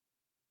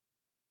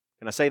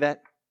 Can I say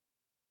that?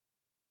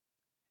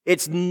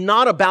 It's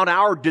not about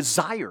our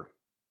desire.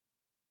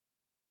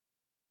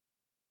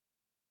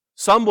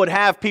 Some would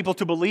have people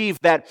to believe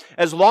that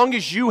as long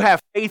as you have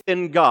faith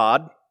in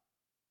God,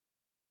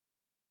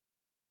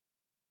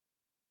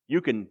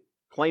 you can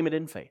claim it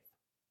in faith.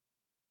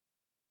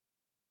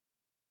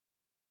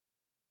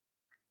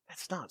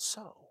 That's not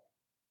so.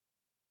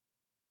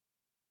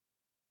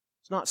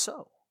 It's not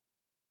so.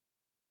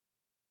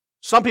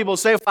 Some people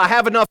say, if I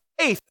have enough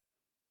faith,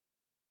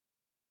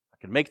 I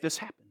can make this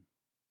happen.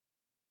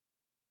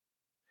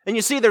 And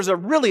you see, there's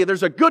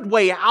a good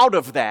way out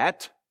of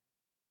that.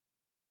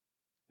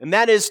 And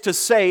that is to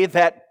say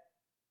that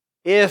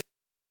if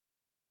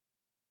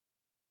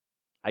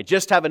I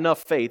just have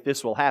enough faith,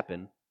 this will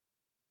happen.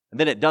 And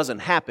then it doesn't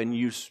happen,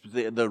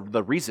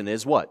 the reason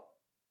is what?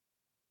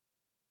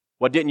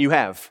 What didn't you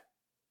have?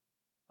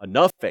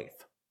 Enough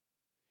faith.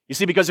 You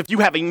see, because if you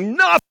have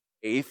enough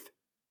faith,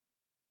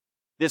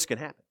 this can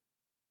happen.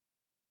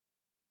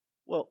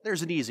 Well,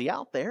 there's an easy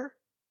out there.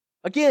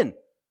 Again,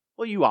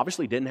 well, you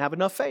obviously didn't have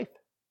enough faith.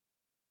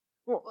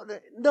 Well,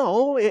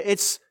 no,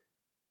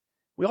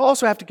 we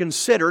also have to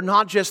consider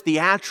not just the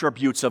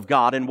attributes of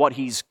God and what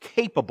He's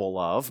capable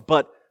of,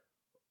 but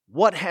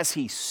what has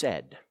He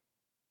said?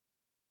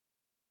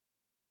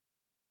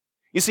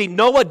 You see,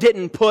 Noah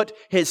didn't put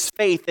his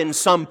faith in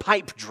some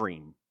pipe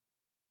dream.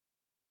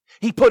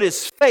 He put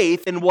his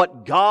faith in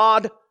what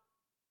God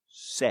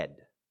said.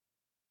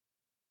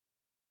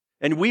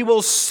 And we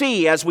will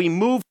see as we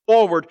move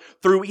forward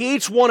through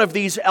each one of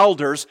these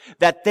elders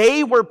that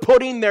they were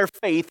putting their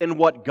faith in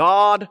what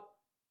God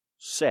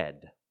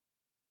said.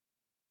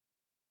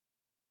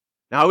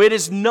 Now, it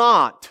is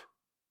not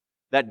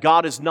that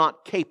God is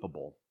not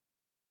capable.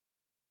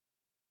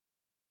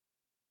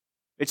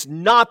 It's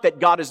not that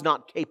God is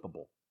not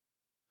capable.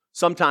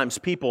 Sometimes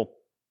people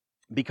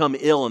become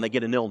ill and they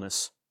get an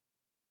illness.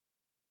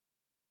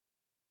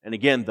 And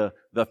again,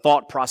 the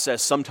thought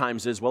process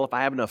sometimes is, well, if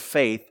I have enough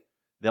faith,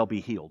 they'll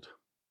be healed.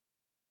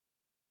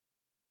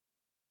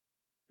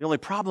 The only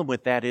problem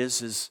with that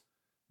is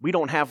we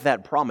don't have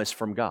that promise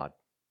from God.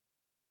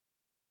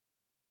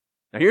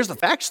 Now here's the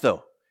facts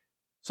though.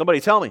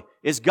 Somebody tell me,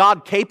 is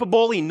God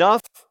capable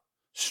enough,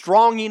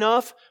 strong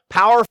enough,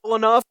 powerful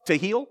enough to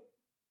heal?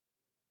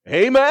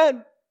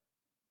 Amen.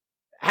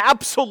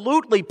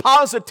 Absolutely,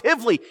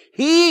 positively.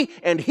 He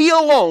and He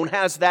alone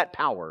has that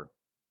power.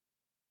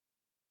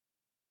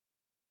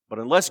 But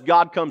unless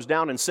God comes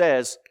down and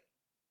says,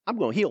 I'm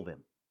going to heal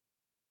them,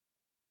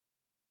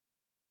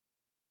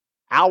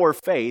 our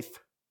faith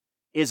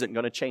isn't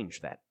going to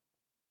change that.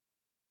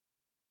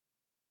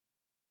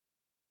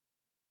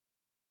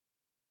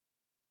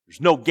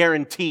 There's no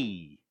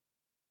guarantee.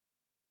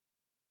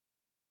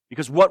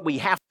 Because what we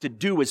have to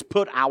do is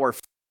put our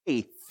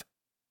faith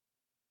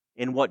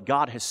in what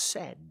God has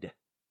said.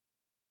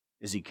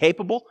 Is He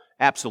capable?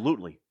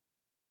 Absolutely.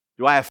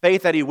 Do I have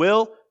faith that He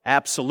will?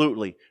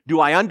 Absolutely.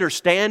 Do I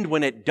understand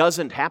when it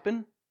doesn't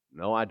happen?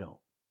 No, I don't.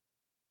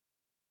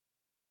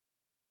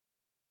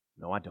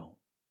 No, I don't.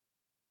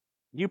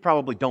 You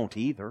probably don't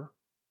either.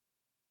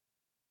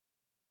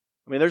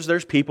 I mean,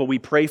 there's people we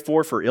pray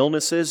for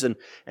illnesses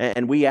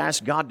and we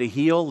ask God to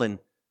heal, and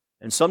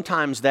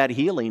sometimes that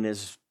healing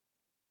is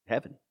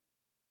heaven.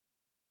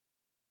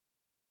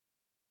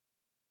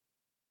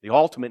 The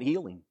ultimate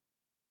healing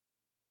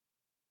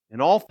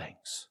in all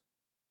things.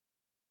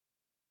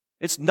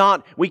 It's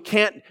not, we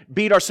can't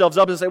beat ourselves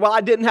up and say, well, I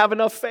didn't have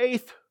enough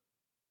faith.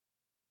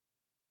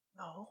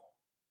 No,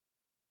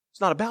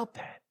 it's not about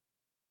that.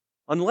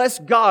 Unless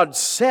God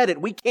said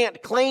it, we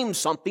can't claim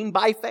something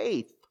by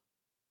faith.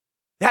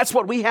 That's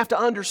what we have to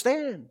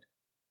understand.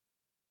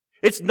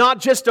 It's not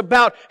just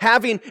about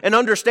having and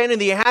understanding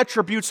the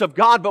attributes of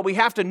God, but we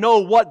have to know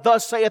what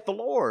thus saith the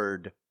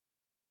Lord.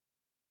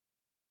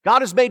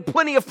 God has made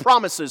plenty of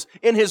promises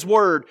in His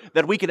Word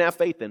that we can have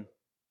faith in.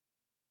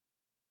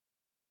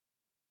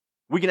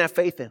 We can have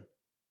faith in.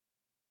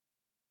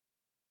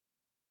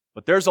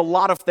 But there's a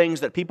lot of things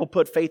that people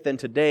put faith in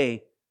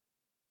today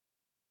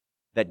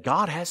that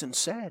God hasn't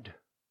said.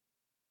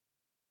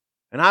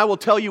 And I will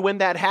tell you when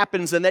that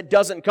happens and that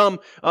doesn't come,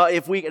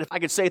 if I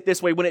could say it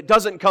this way, when it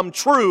doesn't come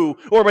true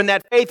or when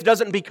that faith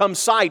doesn't become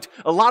sight,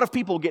 a lot of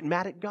people get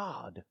mad at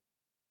God.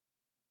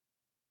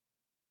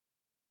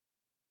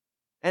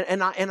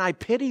 And I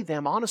pity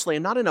them, honestly,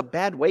 and not in a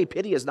bad way.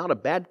 Pity is not a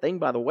bad thing,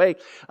 by the way.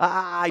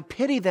 I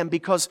pity them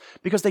because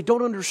they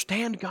don't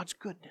understand God's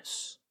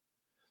goodness.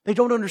 They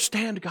don't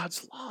understand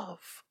God's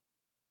love.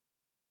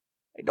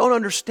 They don't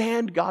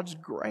understand God's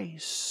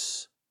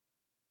grace.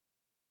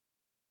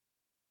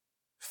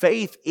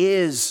 Faith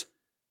is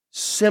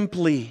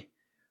simply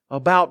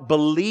about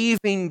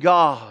believing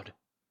God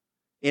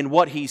in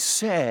what He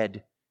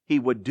said He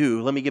would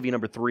do. Let me give you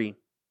number 3.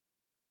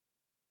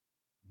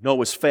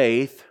 Noah's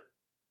faith,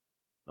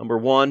 number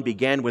 1,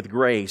 began with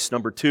grace.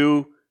 Number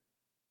 2,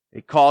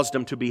 it caused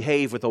him to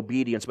behave with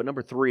obedience. But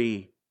number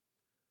 3,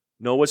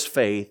 Noah's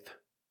faith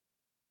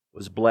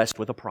was blessed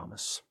with a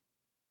promise.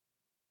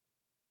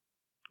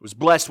 It was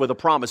blessed with a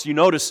promise. You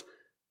notice,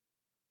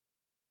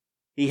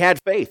 he had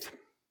faith.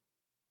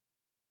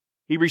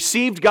 He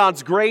received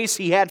God's grace.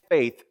 He had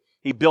faith.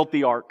 He built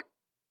the ark.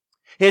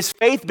 His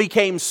faith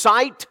became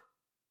sight,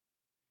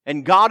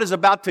 and God is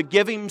about to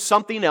give him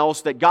something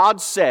else that God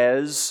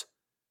says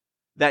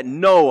that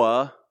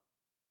Noah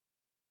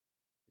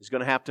is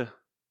going to have to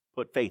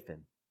put faith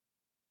in.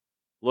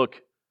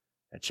 Look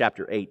at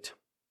chapter 8,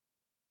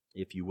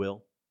 if you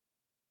will.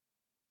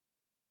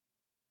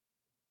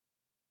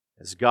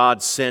 As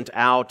God sent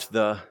out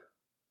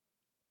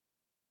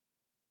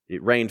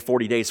it rained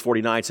 40 days,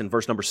 40 nights in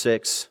verse number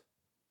 6.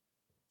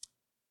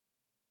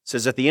 It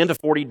says, at the end of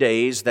 40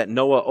 days that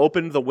Noah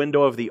opened the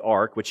window of the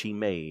ark which he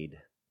made.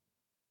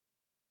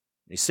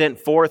 He sent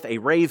forth a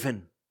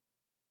raven,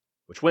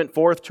 which went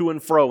forth to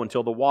and fro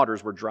until the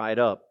waters were dried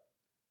up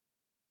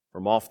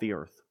from off the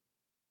earth.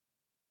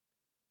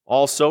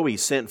 Also he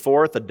sent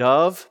forth a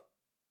dove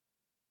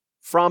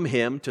from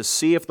him to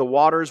see if the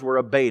waters were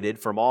abated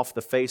from off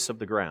the face of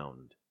the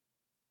ground.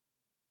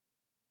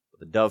 But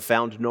the dove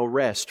found no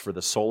rest for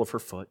the sole of her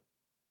foot.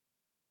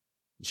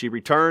 And she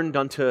returned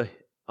unto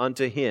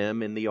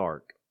him in the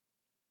ark,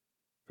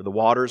 for the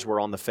waters were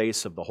on the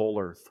face of the whole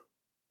earth.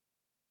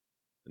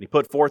 And he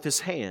put forth his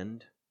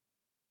hand,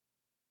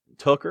 and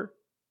took her,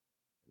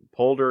 and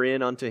pulled her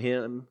in unto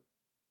him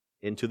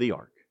into the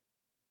ark.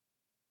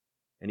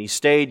 And he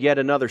stayed yet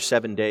another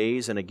 7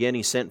 days, and again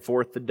he sent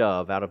forth the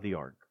dove out of the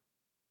ark.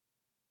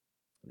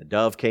 And the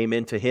dove came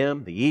into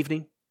him the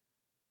evening,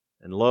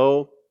 and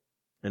lo,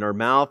 and her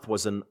mouth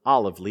was an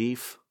olive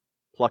leaf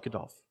plucked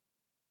off.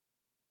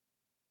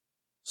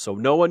 So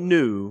Noah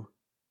knew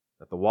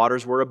that the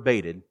waters were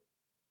abated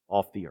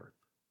off the earth.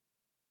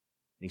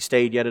 And he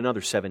stayed yet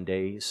another 7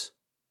 days,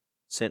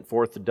 sent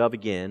forth the dove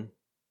again,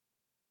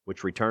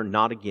 which returned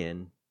not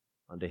again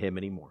unto him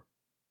any more.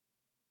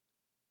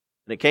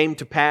 And it came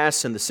to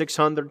pass in the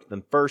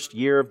 601st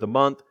year of the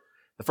month,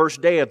 the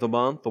first day of the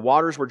month, the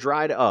waters were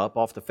dried up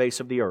off the face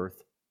of the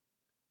earth.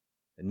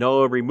 And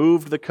Noah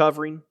removed the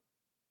covering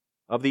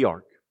of the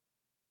ark,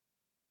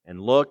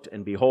 and looked,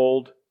 and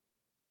behold,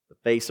 the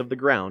face of the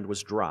ground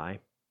was dry.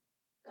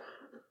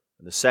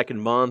 In the 2nd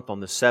month, on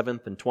the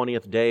 7th and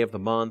 20th day of the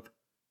month,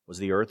 was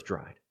the earth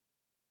dried.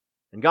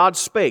 And God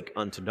spake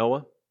unto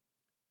Noah,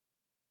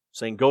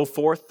 saying, Go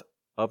forth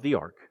of the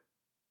ark,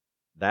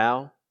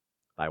 thou,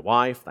 thy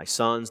wife, thy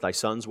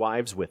sons'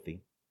 wives with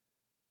thee.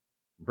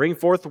 Bring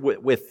forth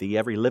with thee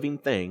every living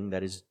thing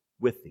that is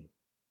with thee,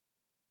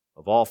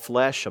 of all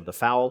flesh, of the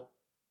fowl,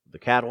 of the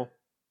cattle,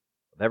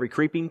 of every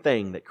creeping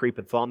thing that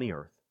creepeth on the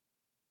earth,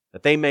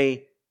 that they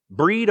may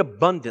breed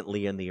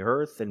abundantly in the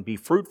earth, and be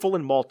fruitful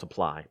and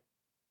multiply.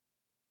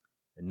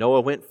 And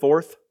Noah went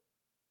forth,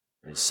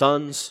 and his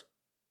sons,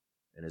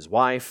 and his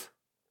wife,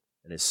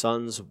 and his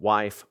son's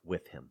wife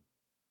with him.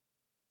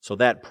 So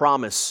that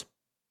promise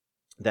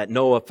that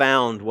Noah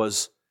found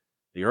was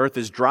the earth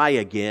is dry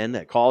again.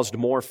 That caused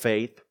more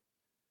faith.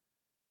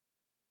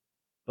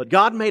 But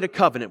God made a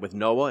covenant with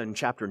Noah in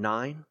chapter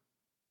 9.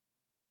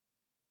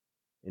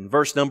 In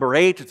verse number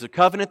 8, it's a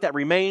covenant that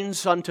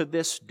remains unto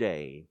this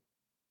day.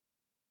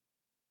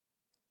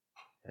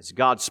 As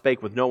God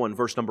spake with Noah in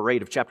verse number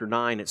 8 of chapter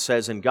 9, it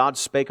says, And God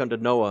spake unto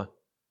Noah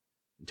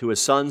and to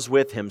his sons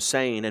with him,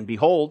 saying, And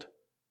behold,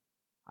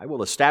 I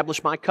will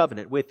establish my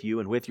covenant with you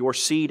and with your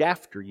seed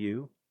after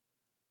you,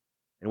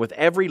 and with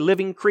every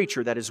living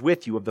creature that is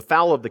with you, of the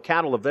fowl, of the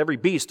cattle, of every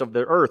beast of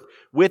the earth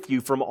with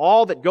you, from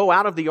all that go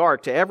out of the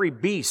ark to every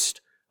beast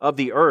of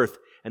the earth.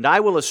 And I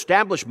will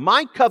establish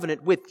my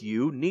covenant with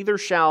you, neither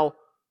shall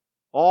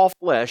all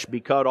flesh be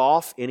cut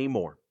off any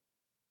more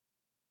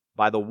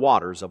by the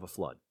waters of a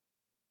flood.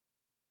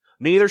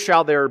 Neither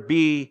shall there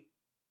be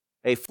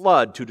a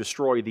flood to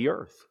destroy the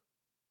earth.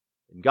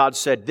 And God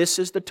said, This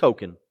is the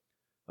token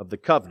of the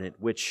covenant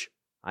which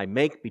I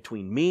make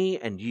between me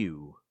and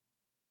you,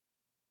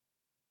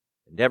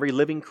 and every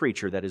living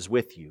creature that is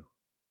with you,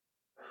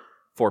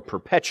 for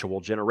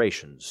perpetual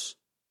generations.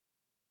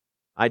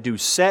 I do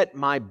set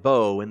my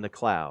bow in the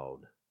cloud,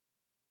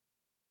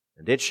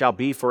 and it shall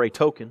be for a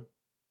token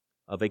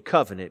of a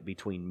covenant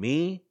between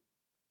me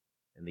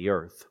and the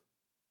earth.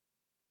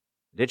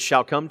 And it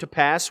shall come to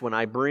pass, when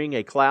I bring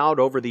a cloud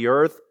over the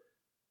earth,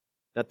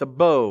 that the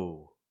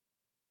bow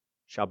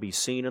shall be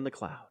seen in the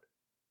cloud.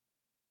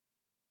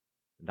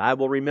 And I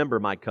will remember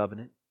my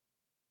covenant,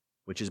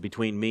 which is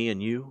between me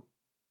and you,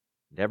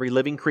 and every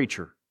living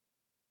creature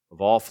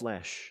of all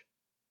flesh.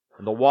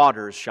 And the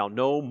waters shall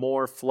no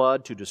more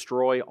flood to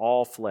destroy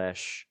all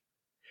flesh.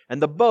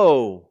 And the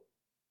bow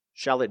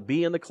shall it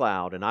be in the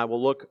cloud, and I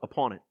will look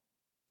upon it,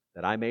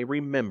 that I may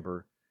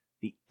remember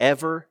the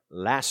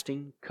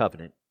everlasting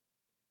covenant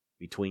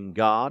between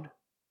God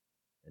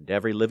and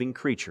every living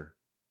creature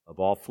of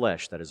all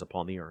flesh that is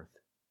upon the earth.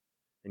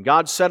 And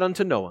God said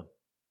unto Noah,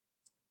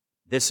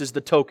 This is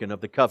the token of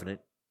the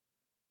covenant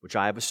which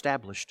I have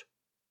established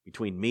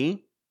between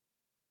me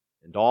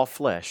and all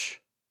flesh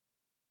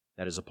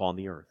that is upon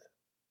the earth.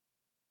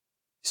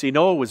 See,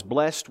 Noah was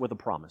blessed with a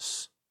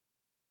promise.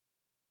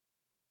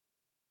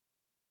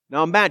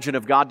 Now imagine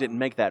if God didn't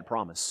make that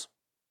promise.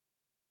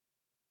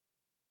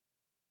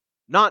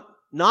 Not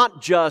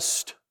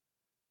just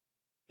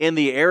in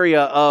the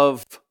area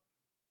of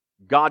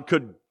God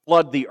could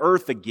flood the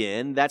earth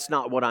again. That's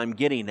not what I'm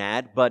getting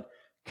at. But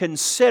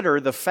consider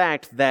the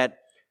fact that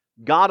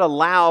God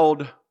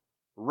allowed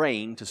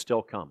rain to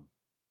still come.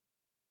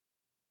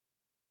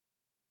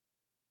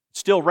 It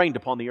still rained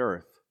upon the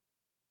earth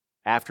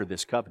after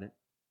this covenant.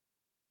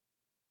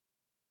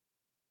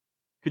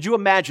 Could you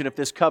imagine if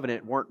this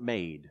covenant weren't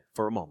made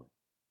for a moment?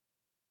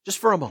 Just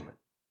for a moment.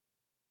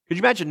 Could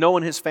you imagine Noah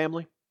and his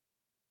family?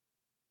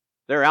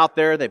 They're out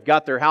there, they've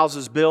got their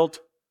houses built.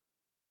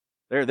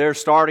 They're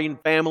starting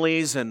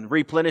families and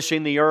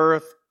replenishing the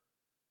earth.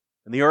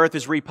 And the earth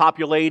is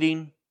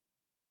repopulating.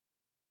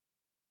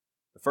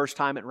 The first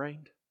time it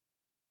rained.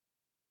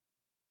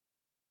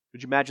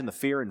 Could you imagine the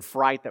fear and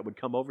fright that would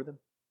come over them?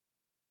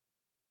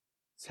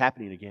 It's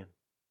happening again.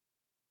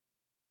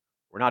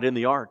 We're not in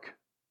the ark.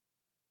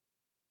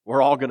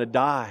 We're all going to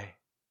die.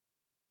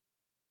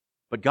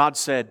 But God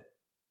said,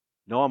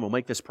 No, I'm going to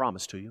make this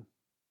promise to you.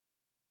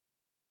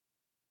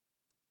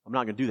 I'm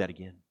not going to do that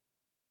again.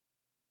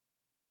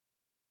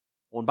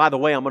 Oh, and by the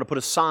way, I'm going to put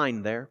a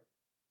sign there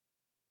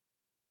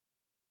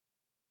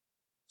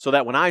so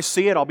that when I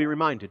see it, I'll be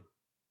reminded.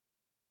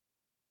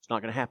 It's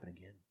not going to happen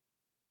again.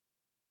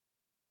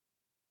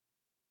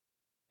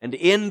 And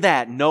in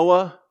that,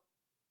 Noah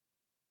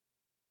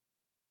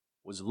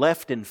was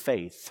left in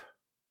faith,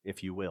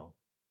 if you will.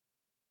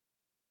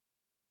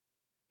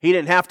 He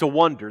didn't have to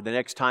wonder the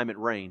next time it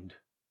rained.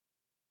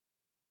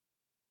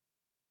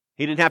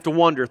 He didn't have to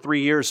wonder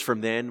 3 years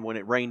from then when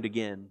it rained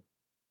again.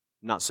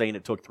 I'm not saying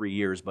it took 3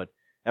 years, but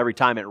every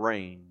time it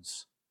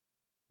rains,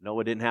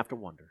 Noah didn't have to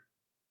wonder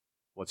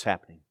what's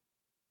happening.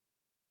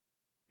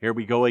 Here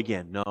we go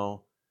again.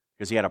 No,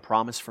 because he had a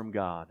promise from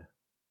God.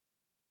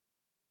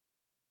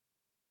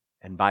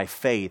 And by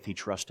faith, he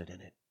trusted in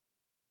it.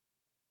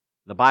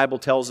 The Bible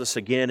tells us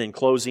again in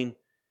closing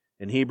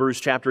in Hebrews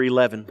chapter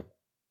 11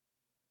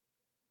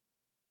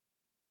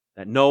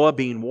 that Noah,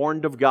 being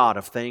warned of God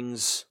of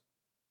things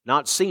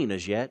not seen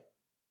as yet,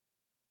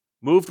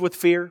 moved with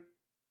fear,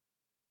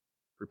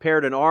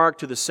 prepared an ark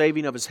to the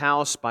saving of his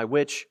house, by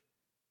which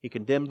he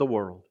condemned the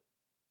world,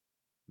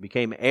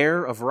 became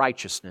heir of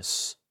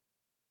righteousness,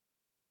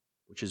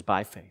 which is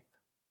by faith.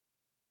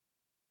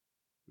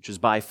 Which is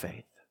by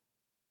faith.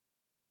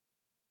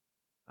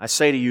 I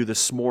say to you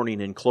this morning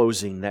in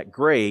closing that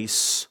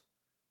grace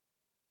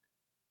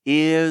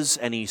is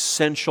an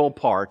essential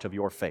part of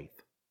your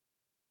faith.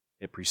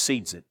 It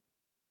precedes it.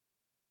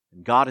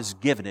 And God has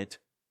given it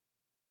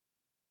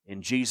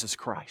in Jesus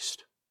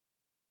Christ.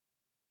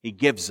 He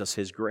gives us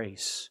His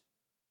grace.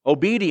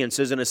 Obedience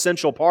is an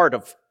essential part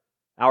of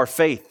our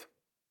faith.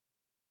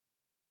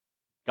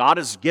 God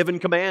has given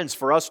commands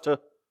for us to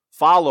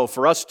follow,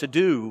 for us to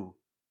do.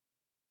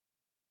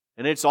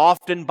 And it's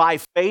often by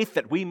faith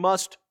that we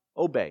must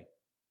obey.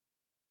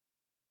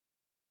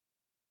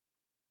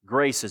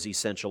 Grace is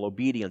essential.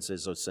 Obedience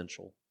is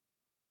essential.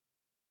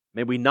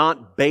 May we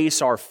not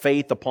base our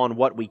faith upon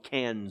what we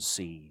can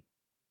see,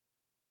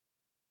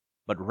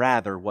 but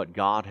rather what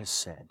God has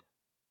said.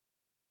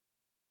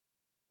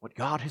 What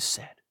God has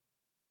said.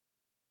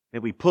 May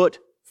we put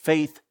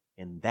faith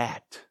in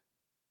that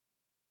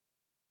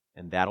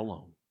and that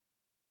alone.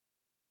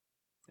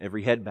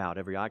 Every head bowed,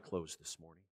 every eye closed this morning.